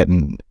not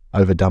getting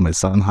overdone with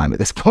Sondheim at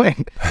this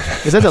point.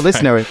 Because as a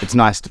listener, it's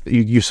nice.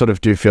 You sort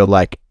of do feel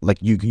like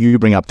you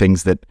bring up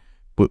things that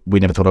we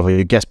never thought of, or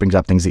your guest brings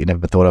up things that you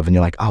never thought of, and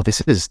you're like, oh,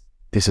 this is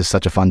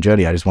such a fun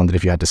journey. I just wondered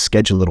if you had to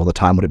schedule it all the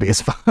time, would it be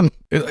as fun?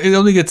 It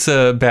only gets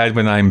bad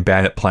when I'm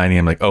bad at planning.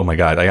 I'm like, oh my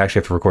God, I actually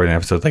have to record an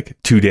episode like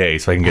 2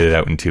 days so I can get it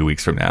out in 2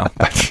 weeks from now.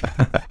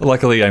 But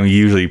luckily, I'm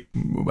usually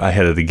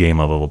ahead of the game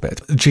a little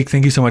bit. Jake,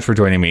 thank you so much for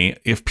joining me.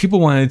 If people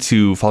wanted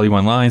to follow you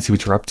online, see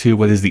what you're up to,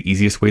 what is the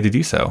easiest way to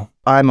do so?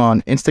 I'm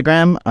on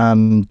Instagram,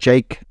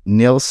 Jake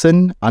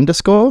Nielsen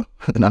 _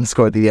 with an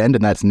underscore at the end,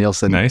 and that's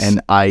Nielsen, nice. Nielsen.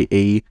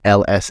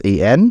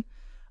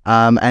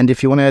 And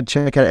if you want to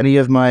check out any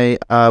of my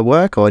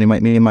work, or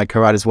me and my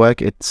co-writer's work,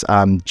 it's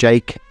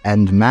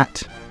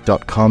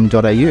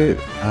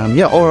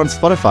jakeandmatt.com.au. Or on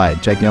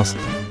Spotify, Jake Nielsen,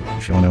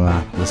 if you want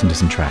to listen to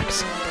some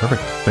tracks.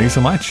 Perfect. Thank you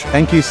so much.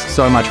 Thank you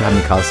so much for having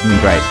me, Carl. It's been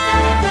great.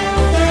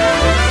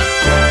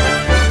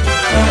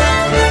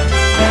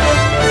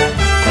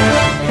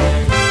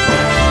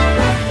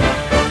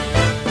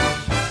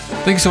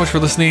 Thank you so much for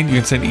listening. You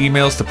can send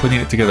emails to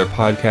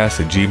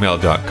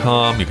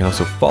puttingittogetherpodcast@gmail.com. You can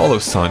also follow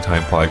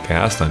Sondheim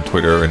Podcast on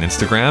Twitter and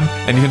Instagram.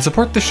 And you can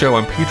support the show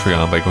on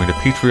Patreon by going to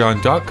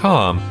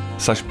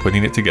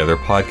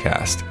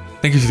patreon.com/puttingittogetherpodcast.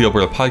 Thank you to the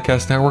Alberta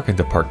Podcast Network and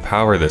to Park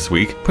Power this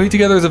week. Putting It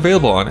Together is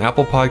available on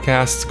Apple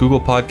Podcasts,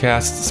 Google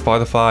Podcasts,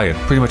 Spotify, and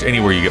pretty much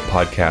anywhere you get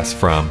podcasts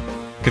from.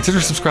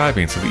 Consider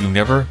subscribing so that you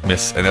never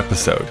miss an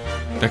episode.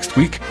 Next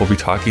week, we'll be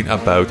talking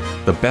about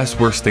the best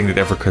worst thing that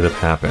ever could have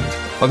happened,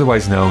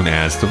 otherwise known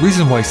as the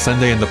reason why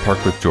Sunday in the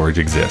Park with George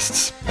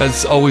exists.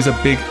 As always, a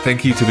big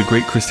thank you to the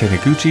great Chris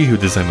Taniguchi, who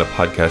designed the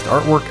podcast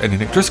artwork, and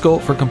Nick Driscoll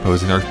for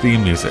composing our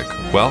theme music.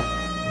 Well,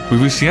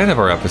 we've reached the end of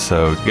our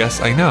episode.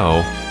 Yes, I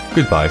know.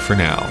 Goodbye for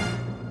now.